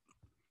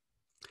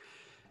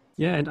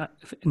 Yeah, and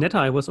Netta,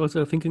 I was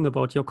also thinking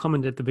about your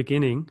comment at the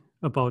beginning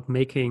about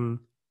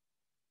making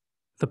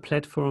the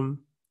platform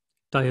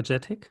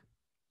diegetic,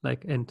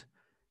 and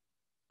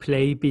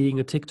play being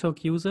a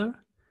TikTok user.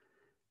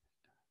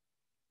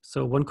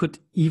 So one could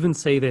even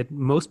say that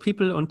most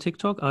people on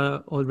TikTok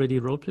are already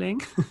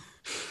role-playing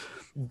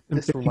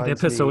and playing their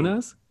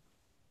personas.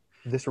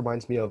 This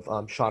reminds me of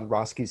Sean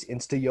Roski's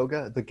Insta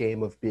Yoga, the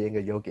game of being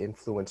a yoga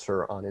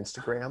influencer on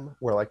Instagram,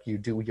 where like you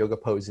do yoga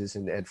poses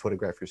and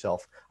photograph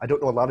yourself. I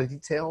don't know a lot of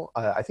detail.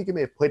 I think you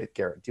may have played it,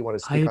 Garrett. Do you want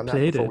to speak on that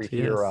before we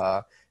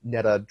hear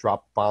Netta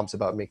drop bombs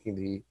about making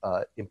the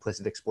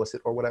implicit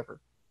explicit or whatever?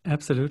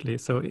 Absolutely.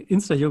 So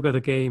Insta Yoga, the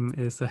game,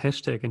 is a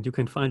hashtag, and you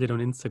can find it on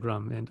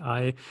Instagram. And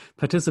I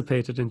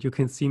participated, and you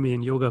can see me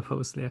in yoga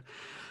pose there.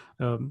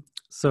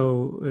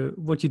 So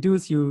what you do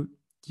is you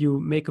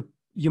make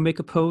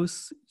a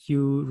pose,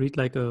 you read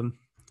like a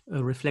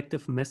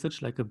reflective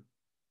message, like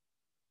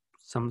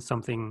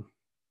something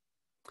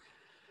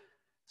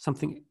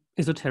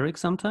esoteric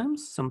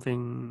sometimes,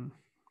 something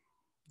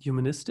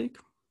humanistic,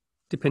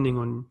 depending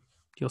on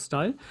your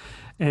style.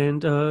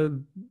 And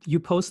you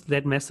post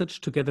that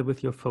message together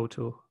with your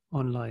photo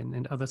online,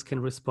 and others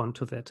can respond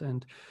to that.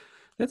 And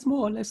that's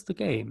more or less the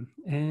game.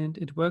 And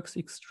it works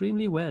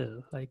extremely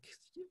well.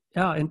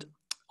 And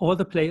all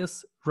the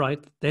players,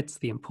 right, that's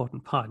the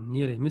important part.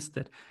 Nearly missed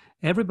that.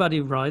 everybody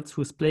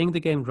who's playing the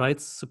game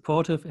writes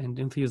supportive and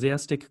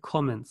enthusiastic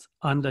comments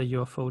under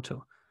your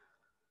photo.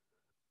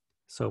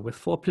 So with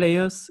 4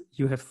 players,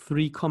 you have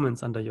 3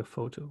 comments under your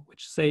photo,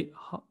 which say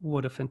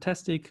what a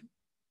fantastic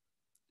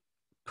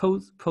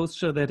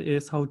posture that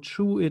is, how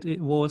true it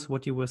was,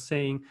 what you were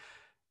saying.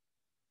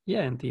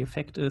 Yeah, and the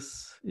effect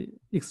is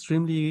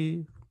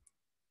extremely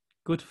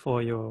good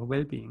for your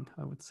well-being,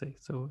 I would say.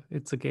 So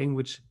it's a game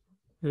which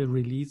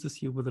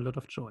releases you with a lot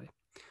of joy.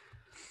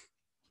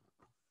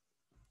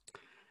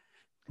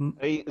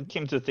 I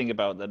came to think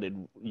about that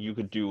you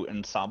could do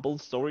ensemble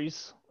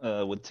stories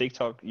with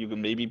TikTok.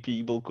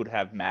 People could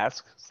have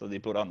masks, so they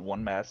put on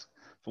one mask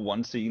for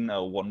one scene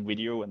or one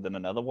video and then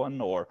another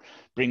one, or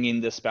bring in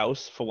the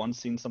spouse for one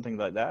scene, something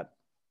like that.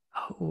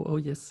 Oh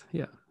yes,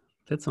 yeah,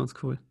 that sounds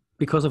cool.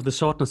 Because of the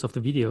shortness of the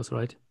videos,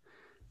 right?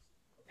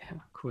 Yeah,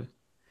 cool.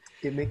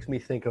 It makes me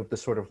think of the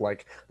sort of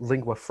like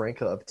lingua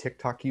franca of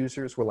TikTok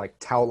users, where like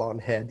towel on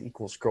head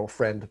equals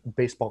girlfriend,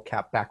 baseball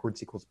cap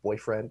backwards equals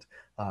boyfriend.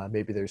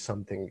 Maybe there's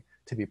something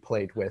to be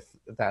played with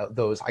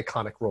those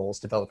iconic roles,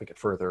 developing it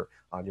further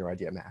on your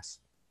idea mass.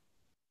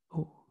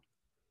 Oh.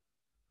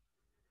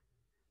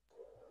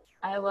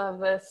 I love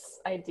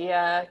this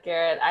idea,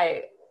 Garrett.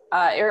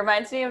 It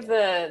reminds me of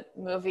the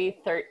movie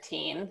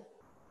 13,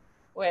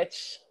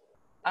 which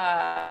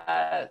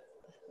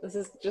this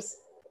is just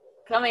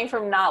coming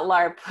from not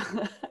LARP.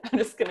 I'm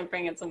just gonna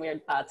bring in some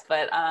weird thoughts,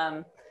 but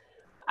I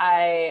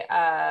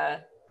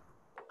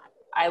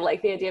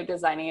like the idea of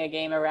designing a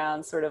game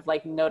around sort of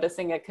like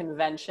noticing a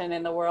convention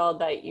in the world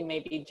that you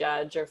maybe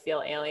judge or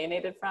feel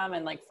alienated from,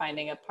 and like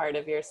finding a part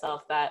of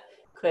yourself that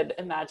could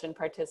imagine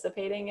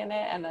participating in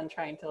it, and then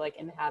trying to like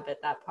inhabit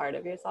that part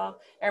of yourself.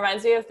 It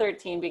reminds me of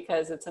 13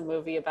 because it's a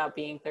movie about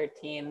being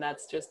 13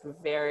 that's just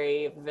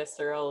very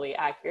viscerally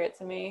accurate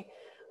to me.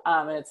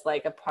 And it's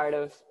like a part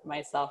of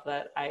myself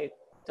that I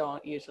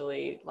don't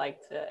usually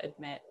like to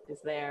admit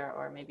is there,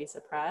 or maybe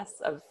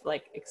suppress, of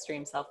like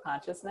extreme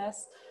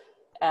self-consciousness.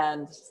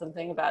 And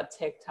something about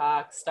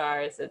TikTok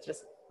stars,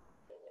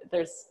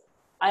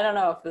 I don't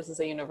know if this is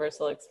a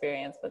universal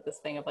experience, but this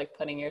thing of like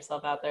putting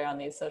yourself out there on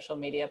these social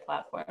media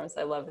platforms,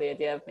 I love the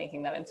idea of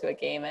making that into a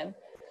game and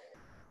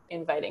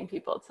inviting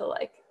people to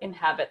like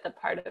inhabit the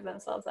part of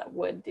themselves that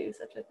would do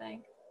such a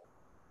thing.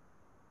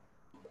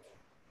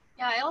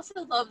 Yeah, I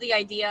also love the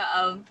idea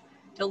of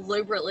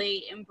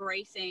deliberately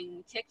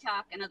embracing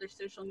TikTok and other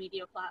social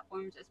media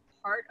platforms as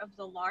part of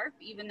the LARP,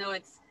 even though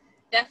it's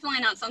definitely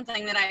not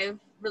something that I've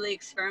really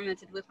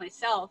experimented with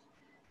myself,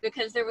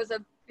 because there was a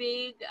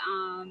big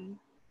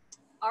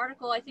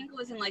article, I think it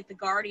was in like The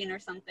Guardian or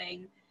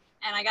something,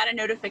 and I got a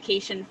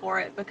notification for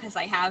it because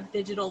I have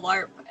digital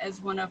LARP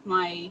as one of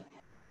my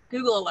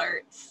Google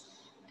alerts,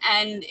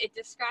 and it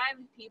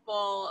described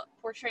people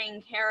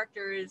portraying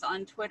characters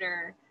on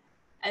Twitter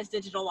as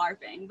digital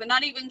LARPing, but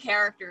not even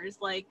characters,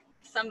 like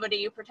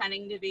somebody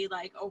pretending to be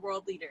like a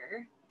world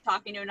leader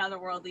talking to another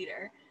world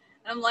leader.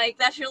 And I'm like,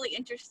 that's really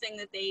interesting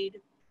that they'd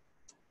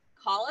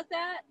call it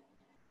that,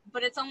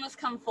 but it's almost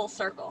come full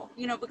circle,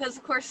 you know, because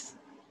of course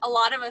a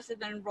lot of us have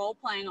been role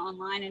playing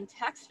online and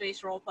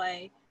text-based role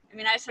play. I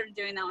mean, I started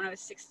doing that when I was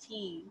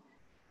 16,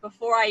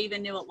 before I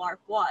even knew what LARP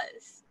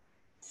was.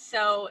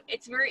 So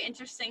it's very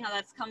interesting how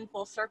that's come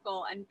full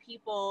circle, and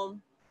people,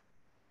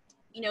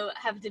 you know,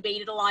 have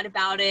debated a lot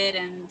about it,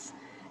 and,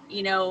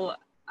 you know,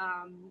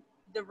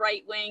 the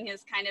right wing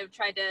has kind of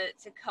tried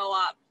to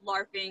co-opt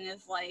LARPing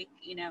as like,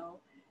 you know,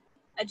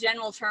 a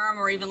general term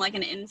or even like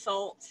an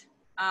insult.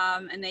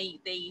 And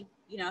they,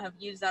 you know, have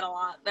used that a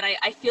lot, but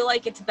I feel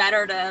like it's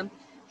better to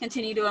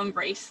continue to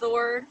embrace the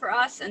word for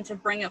us and to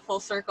bring it full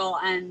circle,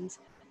 and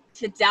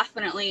to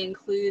definitely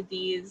include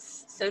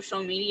these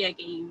social media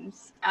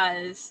games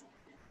as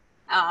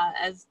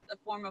a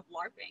form of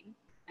LARPing.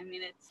 I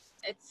mean,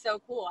 it's so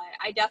cool.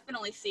 I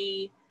definitely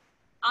see,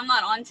 I'm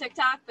not on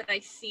TikTok, but I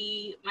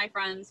see my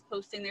friends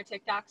posting their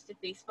TikToks to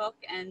Facebook,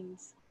 and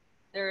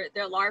they're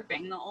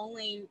LARPing. The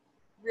only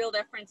real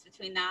difference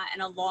between that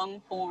and a long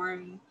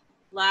form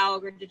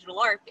LAOG or digital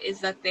LARP is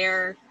that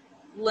they're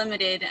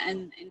limited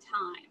in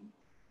time.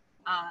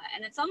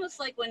 And it's almost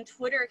like when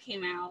Twitter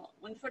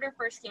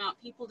first came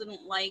out, people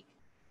didn't like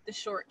the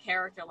short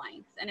character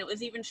length, and it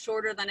was even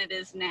shorter than it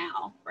is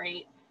now,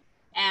 right?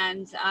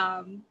 And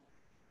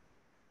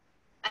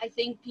I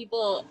think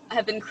people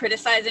have been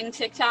criticizing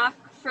TikTok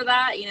for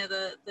that, you know,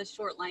 the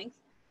short length,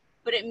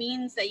 but it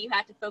means that you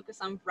have to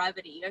focus on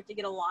brevity. You have to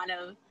get a lot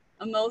of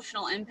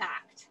emotional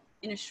impact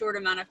in a short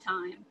amount of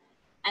time,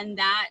 and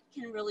that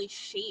can really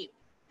shape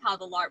how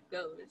the LARP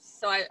goes.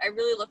 So I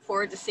really look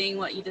forward to seeing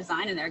what you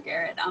design in there,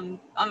 Garrett. I'm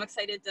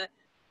excited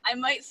I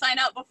might sign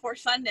up before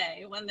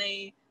Sunday when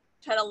they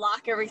try to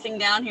lock everything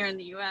down here in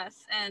the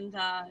US and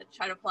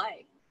try to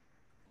play.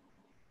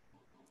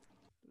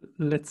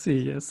 Let's see,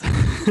 yes.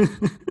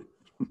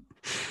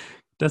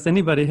 Does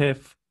anybody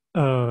have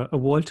a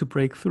wall to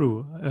break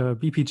through?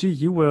 BeePeeGee,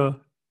 you were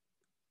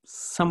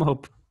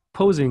somehow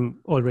posing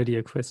already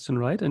a question,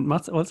 right? And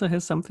Mats also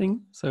has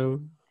something,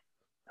 so...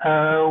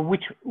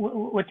 what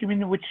do you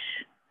mean, which?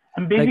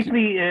 I'm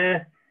basically,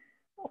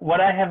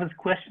 what I have as a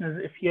question is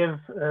if you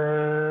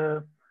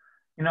have,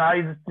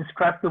 I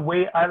described the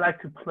way I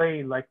like to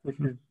play, like with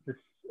this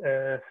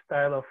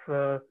style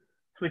of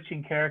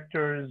switching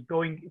characters,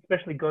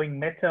 especially going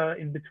meta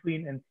in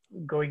between and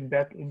going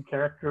back in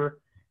character,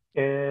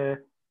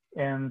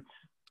 and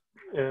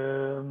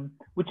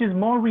which is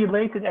more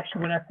related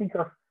actually when I think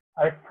of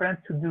I have friends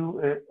who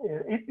do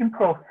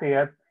improv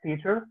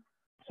theater,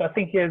 so I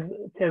think it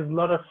has a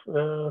lot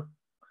of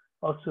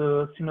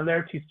also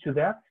similarities to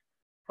that.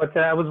 But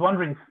I was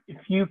wondering if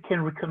you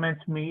can recommend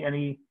to me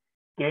any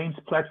games,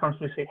 platforms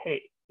where you say,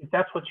 hey, if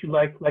that's what you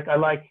like I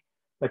like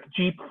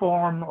Jeep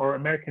form or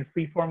American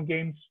freeform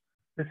games,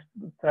 this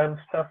type of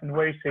stuff, and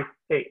where you say,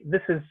 hey,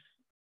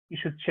 you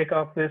should check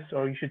out this,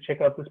 or you should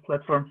check out this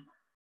platform.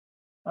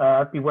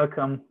 I'd be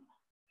welcome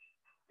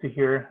to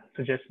hear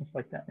suggestions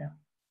like that. Yeah.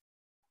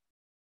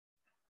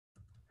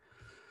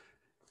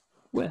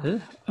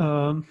 Well,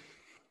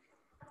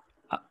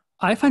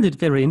 I find it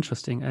very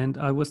interesting, and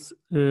I was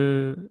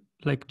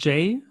like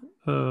Jay,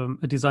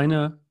 a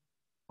designer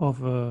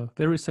of a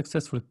very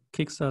successful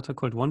Kickstarter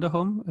called Wonder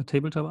Home, a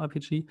tabletop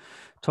RPG,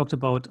 talked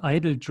about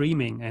idle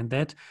dreaming, and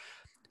that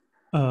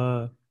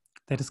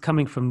is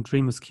coming from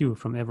Dream Askew,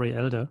 from Every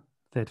Elder,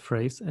 that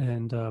phrase.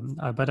 And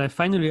but I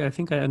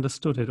think I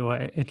understood it, or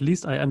at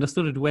least I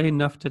understood it well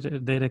enough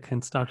that I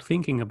can start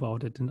thinking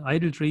about it. And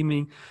idle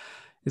dreaming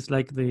is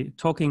like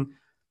talking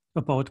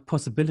about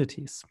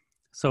possibilities.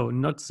 So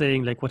not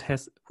saying like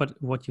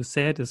what you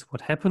said is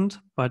what happened,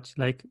 but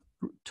like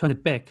turn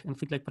it back and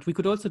think like, but we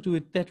could also do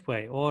it that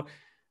way, or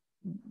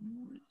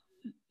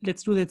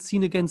let's do that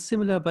scene again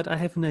similar, but I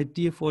have an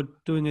idea for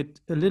doing it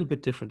a little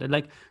bit different. And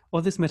like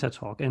all this meta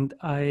talk. And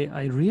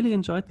I really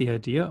enjoyed the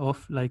idea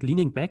of like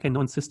leaning back and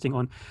not insisting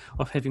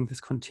of having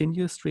this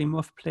continuous stream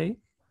of play,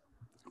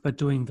 but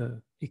doing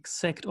the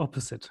exact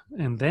opposite.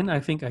 And then I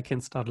think I can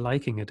start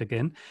liking it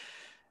again.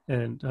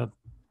 And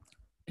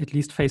at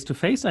least face to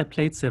face, I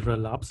played several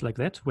LARPs like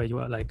that, where you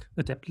are like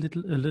adapt a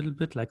little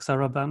bit, like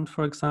Saraband,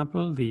 for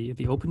example. The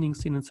opening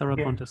scene in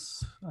Saraband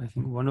is, I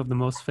think, one of the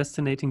most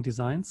fascinating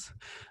designs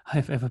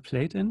I've ever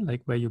played in,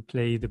 like where you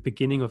play the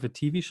beginning of a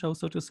TV show,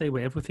 so to say,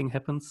 where everything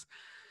happens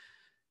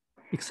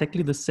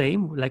exactly the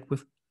same, like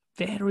with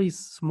very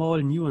small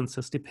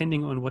nuances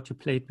depending on what you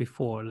played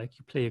before. Like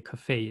you play a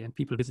cafe and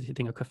people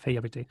visiting a cafe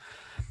every day.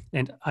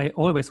 And I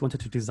always wanted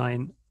to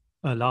design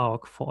a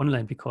LAOG for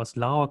online, because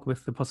LAOG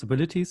with the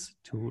possibilities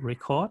to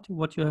record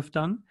what you have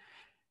done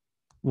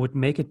would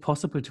make it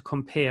possible to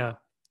compare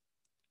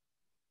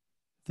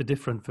the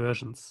different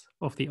versions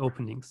of the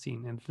opening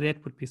scene. And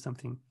that would be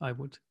something I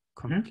would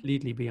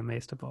completely be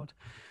amazed about,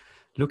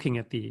 looking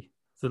at the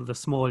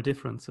small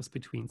differences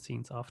between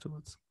scenes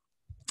afterwards.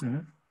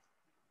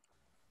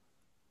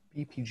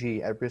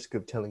 BeePeeGee, at risk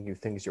of telling you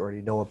things you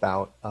already know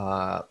about,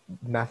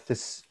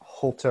 Mathis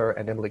Holter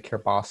and Emily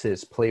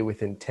Kerboss's Play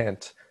with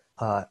Intent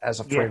as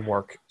a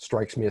framework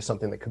strikes me as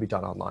something that could be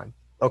done online.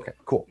 Okay,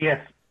 cool.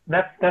 Yes,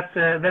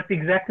 that's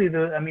exactly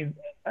the. I mean,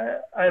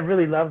 I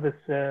really love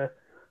this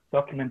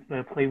document,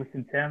 Play with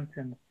Intent,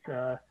 and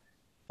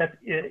that's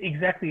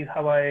exactly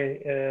how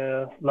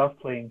I love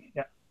playing.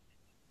 Yeah.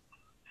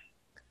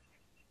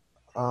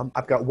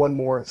 I've got one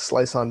more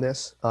slice on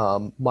this.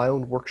 My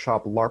own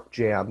workshop, Larp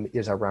Jam,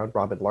 is a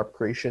round-robin LARP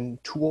creation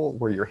tool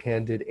where you're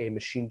handed a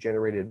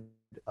machine-generated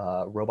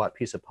robot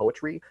piece of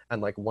poetry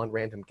and like one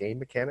random game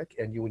mechanic,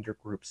 and you and your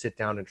group sit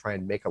down and try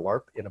and make a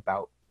LARP in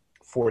about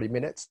 40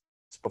 minutes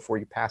before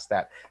you pass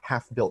that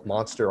half-built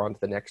monster onto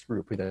the next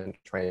group, who then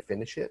try and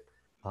finish it.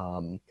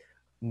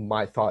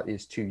 My thought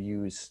is to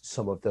use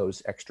some of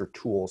those extra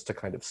tools to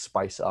kind of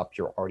spice up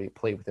your already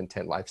Play with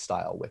Intent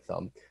lifestyle with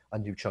a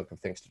new chunk of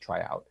things to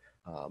try out.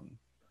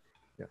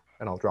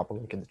 And I'll drop a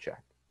link in the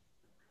chat.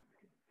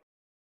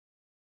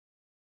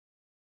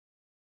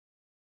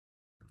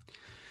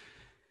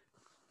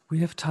 We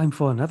have time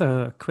for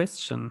another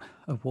question,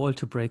 a wall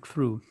to break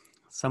through,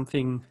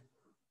 something,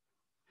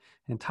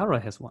 and Tara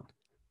has one.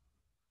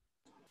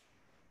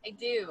 I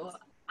do.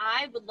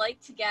 I would like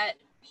to get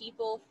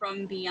people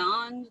from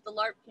beyond the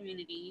LARP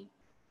community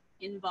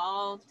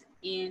involved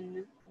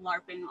in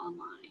LARPing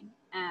online.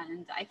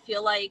 And I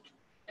feel like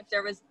if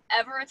there was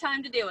ever a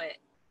time to do it,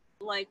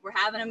 like we're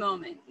having a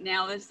moment,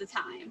 now is the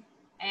time.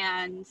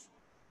 And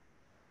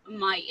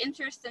my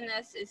interest in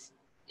this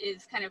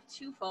is kind of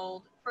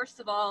twofold.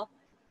 First of all,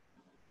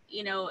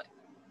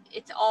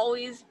 it's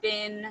always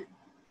been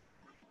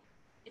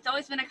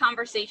a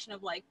conversation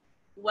of like,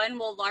 when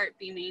will LARP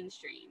be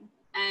mainstream?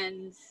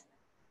 And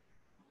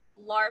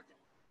LARP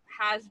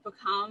has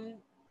become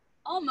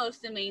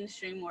almost a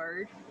mainstream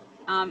word,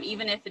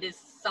 even if it is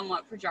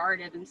somewhat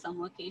pejorative in some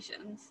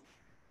locations.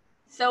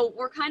 So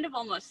we're kind of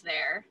almost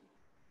there.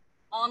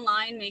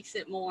 Online makes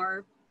it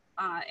more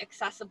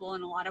accessible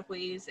in a lot of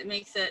ways. It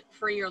makes it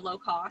free or low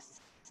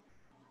cost.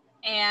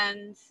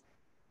 And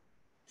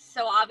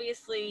so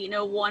obviously,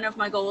 one of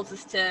my goals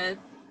is to,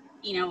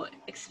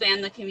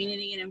 expand the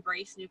community and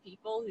embrace new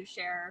people who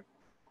share,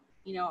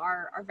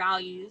 our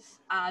values.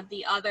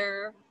 The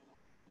other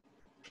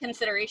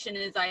consideration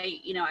is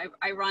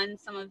I run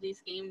some of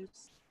these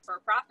games for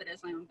profit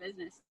as my own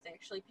business to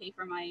actually pay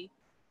for my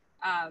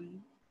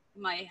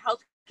my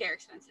healthcare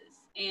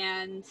expenses.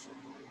 And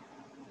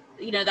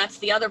that's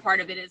the other part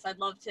of it, is I'd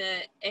love to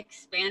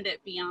expand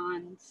it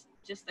beyond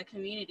just the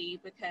community,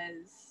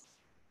 because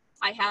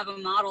I have a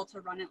model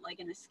to run it like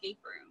an escape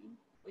room,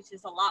 which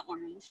is a lot more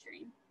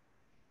mainstream.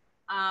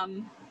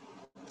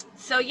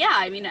 So yeah,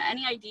 I mean,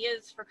 any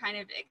ideas for kind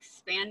of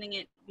expanding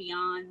it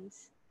beyond,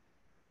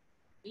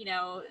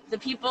 the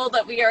people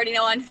that we already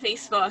know on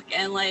Facebook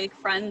and like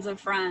friends of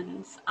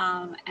friends.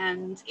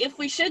 And if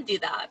we should do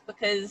that,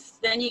 because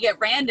then you get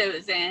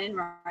randos in,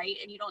 right?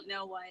 And you don't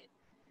know what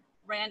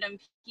random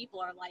people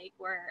are like,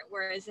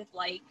 whereas if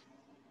like,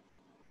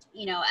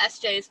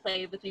 SJ has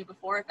played with me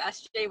before, if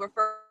SJ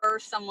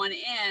refers someone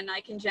in,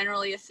 I can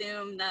generally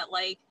assume that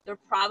like they're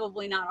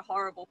probably not a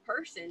horrible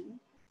person.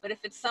 But if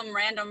it's some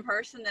random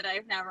person that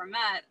I've never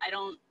met, I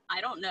don't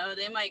know.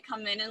 They might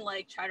come in and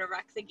like try to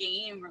wreck the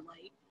game, or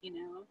like,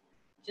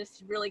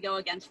 just really go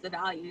against the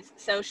values.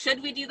 So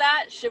should we do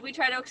that? Should we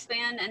try to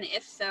expand? And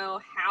if so,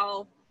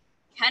 how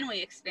can we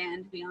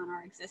expand beyond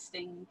our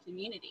existing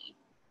community?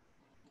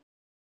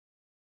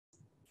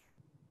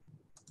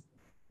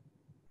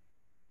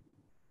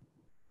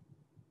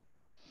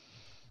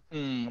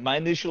 My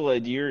initial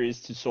idea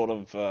is to sort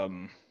of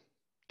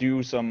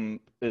do some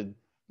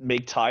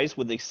make ties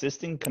with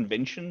existing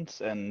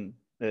conventions and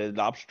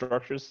LARP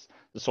structures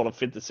to sort of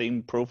fit the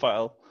same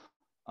profile.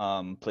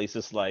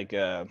 Places like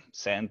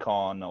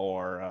SanCon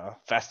or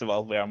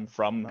Festival, where I'm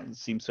from,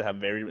 seems to have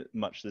very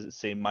much the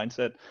same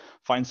mindset.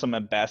 Find some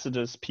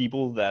ambassadors,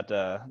 people that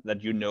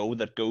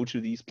that go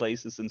to these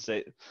places, and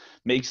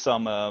make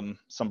some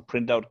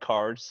printout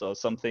cards or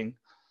something.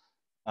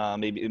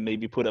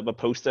 Maybe put up a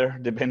poster,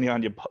 depending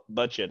on your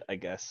budget, I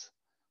guess.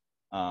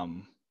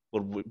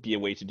 Would be a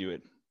way to do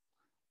it.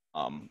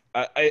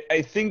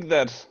 I think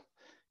that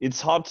it's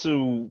hard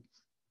to.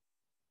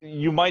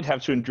 You might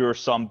have to endure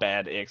some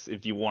bad eggs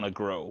if you want to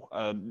grow.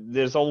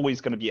 There's always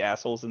going to be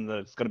assholes, and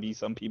there's going to be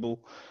some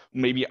people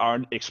who maybe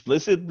aren't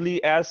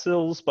explicitly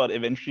assholes, but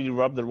eventually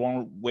rub the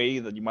wrong way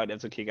that you might have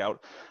to kick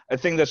out. I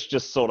think that's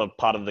just sort of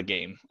part of the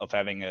game of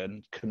having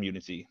a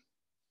community.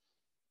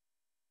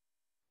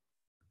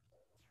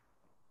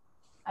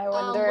 I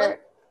wonder.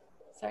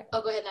 Sorry.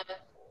 Oh, go ahead, Netta.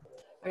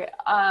 Okay.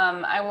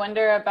 I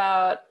wonder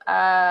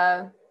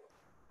about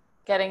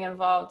getting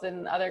involved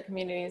in other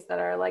communities that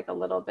are like a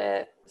little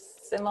bit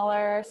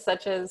similar,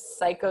 such as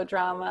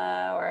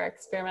psychodrama or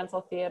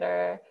experimental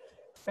theater,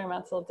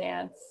 experimental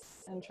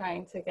dance, and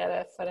trying to get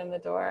a foot in the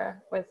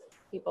door with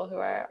people who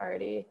are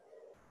already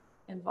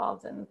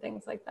involved in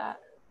things like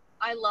that.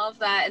 I love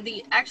that.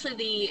 Actually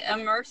the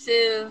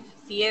immersive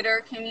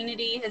theater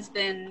community has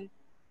been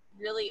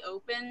really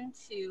open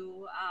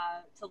to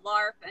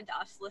LARP and to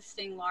us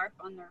listing LARP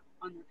on their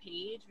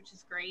page, which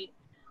is great.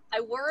 I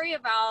worry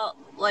about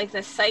like the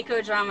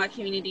psychodrama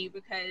community,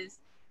 because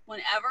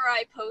whenever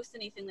I post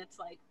anything that's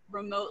like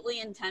remotely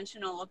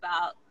intentional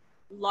about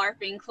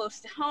LARPing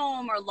close to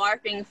home or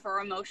LARPing for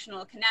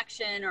emotional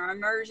connection or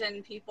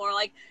immersion, people are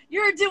like,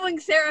 "You're doing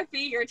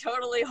therapy, you're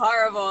totally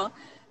horrible."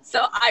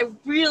 So I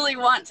really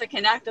want to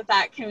connect with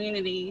that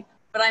community,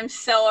 but I'm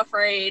so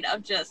afraid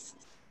of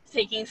just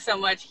taking so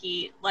much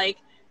heat. Like,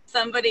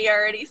 somebody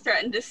already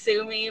threatened to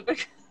sue me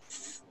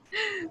because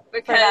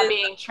for not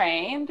being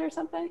trained or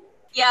something.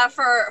 Yeah,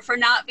 for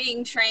not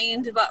being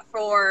trained, but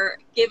for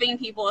giving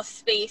people a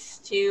space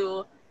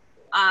to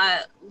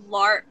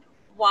LARP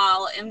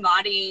while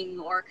embodying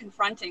or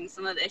confronting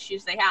some of the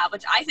issues they have,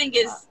 which I think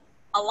is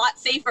a lot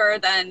safer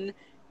than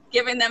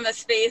giving them a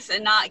space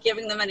and not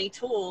giving them any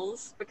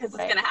tools, because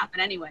it's going to happen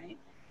anyway.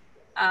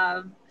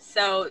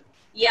 So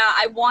yeah,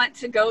 I want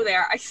to go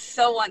there. I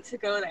so want to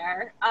go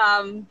there,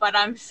 but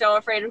I'm so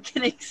afraid of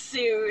getting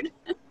sued.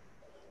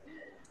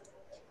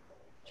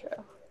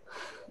 True.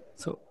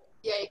 So.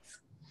 Yikes.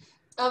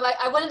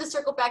 I wanted to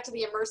circle back to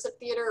the immersive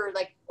theater,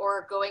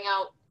 or going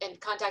out and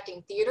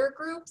contacting theater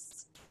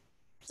groups.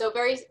 So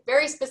very,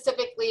 very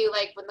specifically,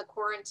 like when the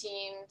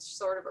quarantine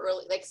sort of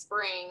early, like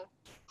spring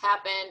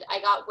happened, I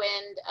got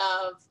wind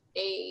of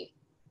a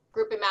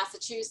group in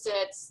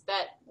Massachusetts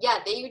that, yeah,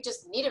 they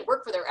just needed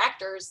work for their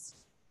actors.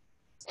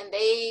 And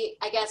they,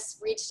 I guess,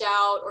 reached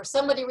out, or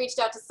somebody reached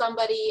out to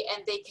somebody,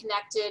 and they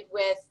connected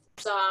with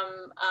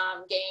some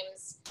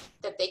games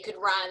that they could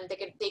run. They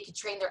could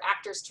train their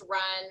actors to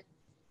run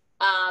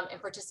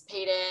and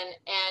participate in.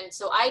 And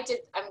so I'm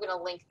going to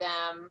link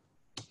them.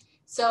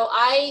 So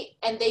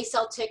and they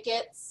sell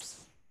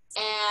tickets.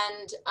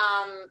 And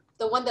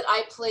the one that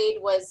I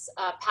played was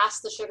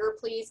Pass the Sugar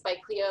Please by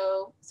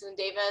Cleo Soon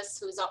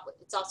Davis,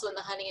 it's also in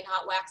the Honey and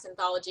Hot Wax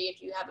anthology.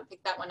 If you haven't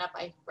picked that one up,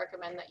 I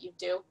recommend that you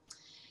do.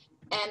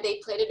 And they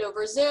played it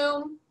over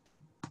Zoom,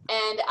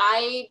 and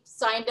I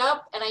signed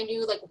up, and I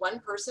knew like one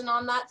person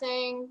on that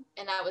thing,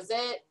 and that was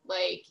it.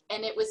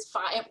 And it was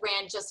fine. It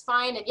ran just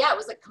fine. And yeah, it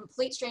was like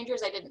complete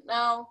strangers I didn't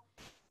know,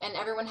 and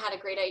everyone had a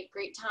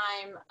great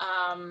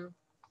time.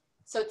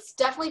 So it's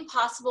definitely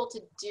possible to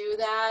do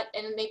that.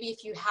 And maybe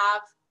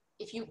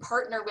if you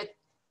partner with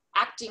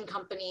acting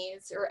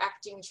companies or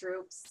acting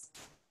troupes,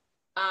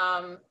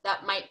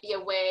 that might be a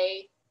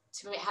way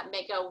to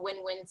make a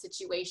win-win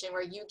situation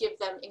where you give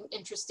them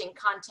interesting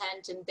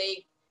content and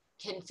they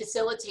can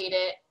facilitate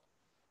it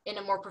in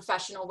a more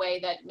professional way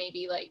that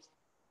maybe like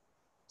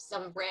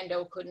some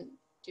rando couldn't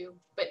do.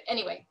 But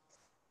anyway.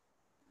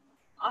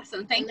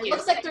 Awesome, thank you. It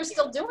looks like they're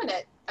still doing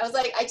it. I was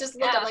like, I just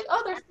looked, I'm like,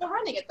 oh, they're still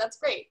running it. That's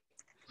great.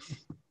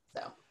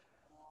 So.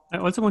 I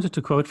also wanted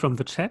to quote from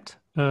the chat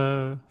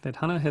that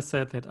Hanna has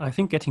said that I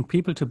think getting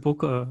people to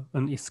book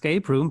an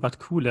escape room, but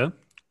cooler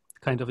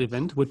kind of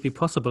event would be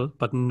possible,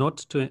 but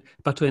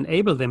to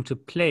enable them to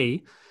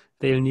play,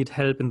 they'll need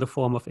help in the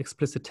form of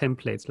explicit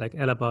templates like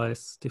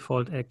alibis,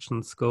 default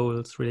actions,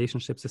 goals,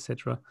 relationships,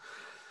 etc.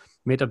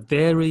 Made up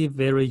very,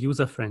 very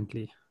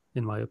user-friendly,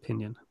 in my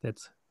opinion.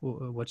 That's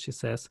what she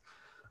says.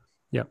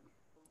 Yeah.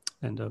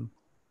 And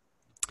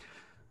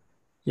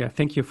yeah,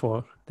 thank you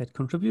for that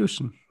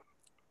contribution.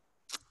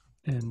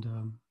 And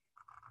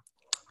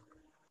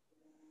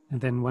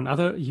then one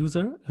other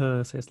user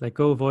says, like,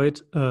 go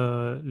avoid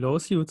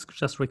lawsuits,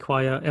 just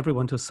require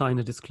everyone to sign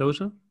a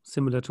disclosure,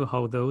 similar to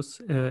how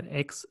those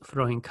eggs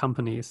throwing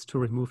companies to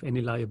remove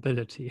any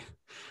liability.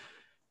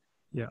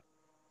 Yeah,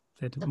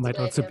 that might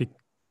also be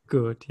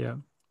good, yeah.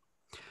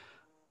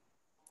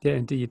 Yeah,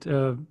 indeed.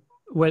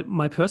 Well,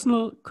 my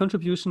personal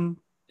contribution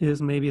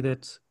is maybe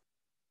that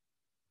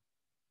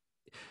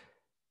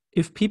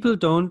if people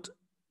don't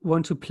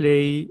want to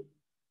play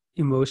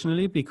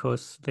emotionally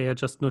because they are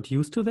just not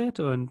used to that,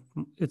 and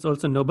it's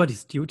also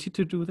nobody's duty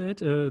to do that,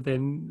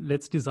 then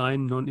let's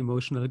design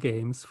non-emotional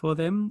games for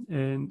them.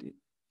 And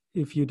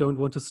if you don't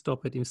want to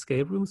stop at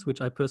escape rooms,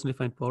 which I personally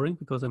find boring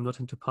because I'm not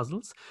into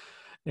puzzles,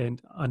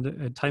 and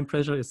under time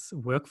pressure is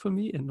work for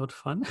me and not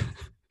fun.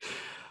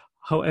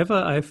 However,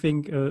 I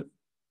think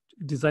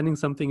designing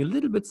something a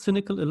little bit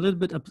cynical, a little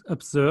bit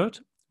absurd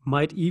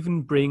might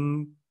even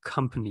bring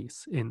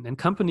companies in. And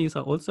companies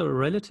are also a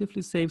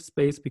relatively safe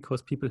space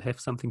because people have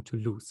something to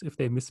lose if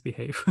they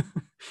misbehave.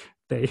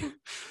 They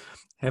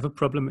have a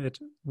problem at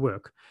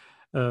work.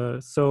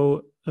 There's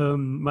one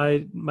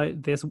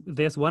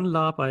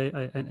LARP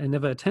I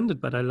never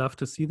attended, but I love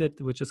to see that,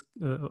 which is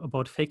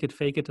about fake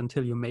it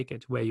until you make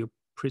it, where you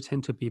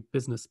pretend to be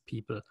business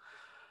people,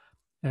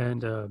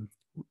 and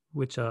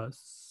which are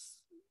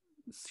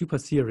super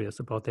serious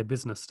about their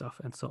business stuff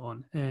and so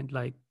on. And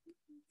like,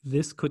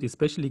 this could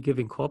especially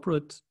giving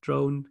corporate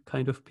drone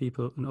kind of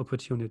people an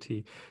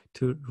opportunity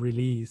to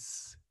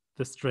release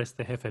the stress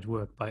they have at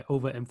work by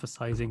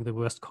overemphasizing the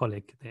worst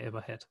colleague they ever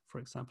had, for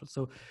example.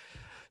 So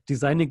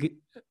designing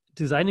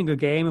a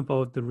game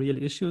about the real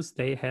issues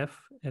they have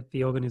at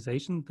the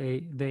organization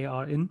they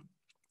are in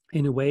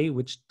a way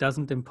which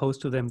doesn't impose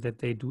to them that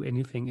they do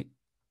anything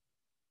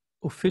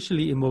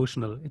officially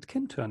emotional. It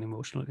can turn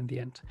emotional in the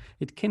end.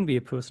 It can be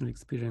a personal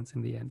experience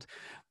in the end,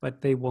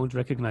 but they won't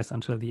recognize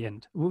until the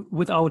end.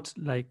 Without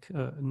like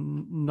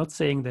not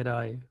saying that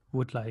I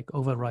would like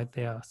override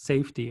their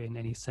safety in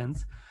any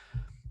sense,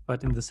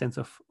 but in the sense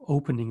of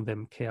opening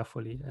them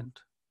carefully and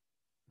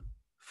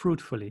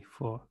fruitfully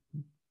for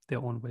their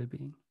own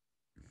well-being.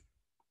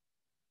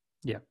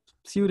 Yeah,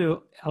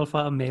 pseudo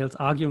alpha males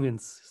arguing and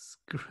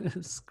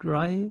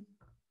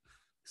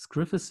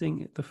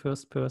scrificing the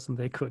first person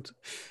they could.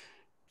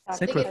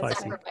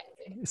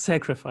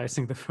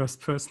 Sacrificing the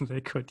first person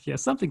they could. Yeah,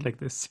 something like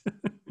this.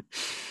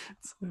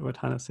 That's what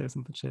Hanna says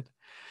in the chat.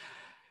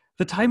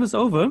 The time is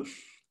over.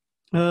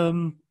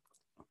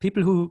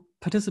 People who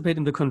participate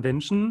in the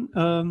convention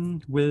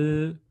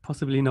will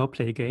possibly now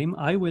play a game.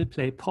 I will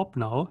play Pop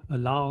now, a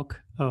LAOG,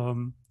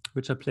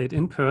 which I played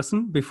in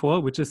person before,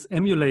 which is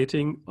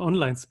emulating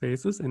online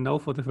spaces. And now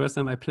for the first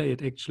time I play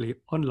it actually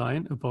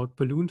online about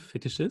balloon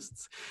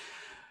fetishists.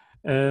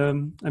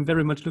 I'm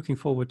very much looking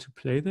forward to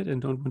play that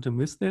and don't want to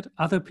miss that.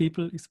 Other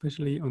people,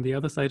 especially on the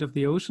other side of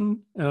the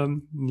ocean,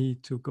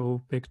 need to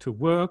go back to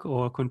work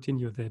or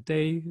continue their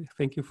day.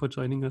 Thank you for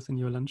joining us in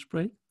your lunch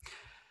break.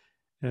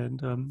 And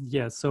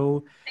yeah,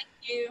 so thank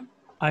you.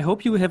 I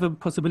hope you have a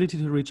possibility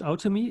to reach out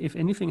to me if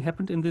anything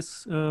happened in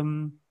this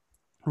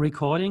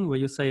recording where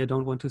you say I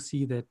don't want to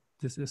see that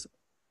this is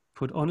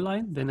put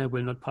online, then I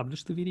will not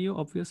publish the video,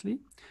 obviously.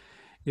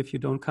 If you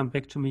don't come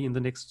back to me in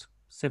the next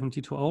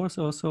 72 hours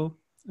or so,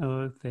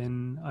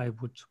 then I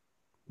would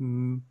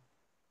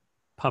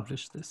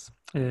publish this.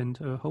 And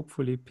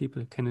hopefully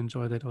people can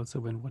enjoy that also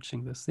when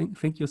watching this.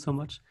 Thank you so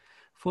much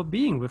for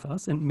being with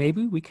us. And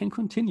maybe we can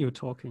continue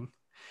talking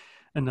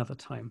another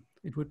time.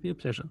 It would be a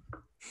pleasure.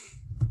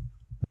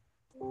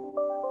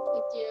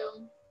 Thank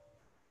you.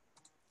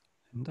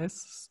 And I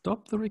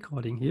stop the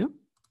recording here.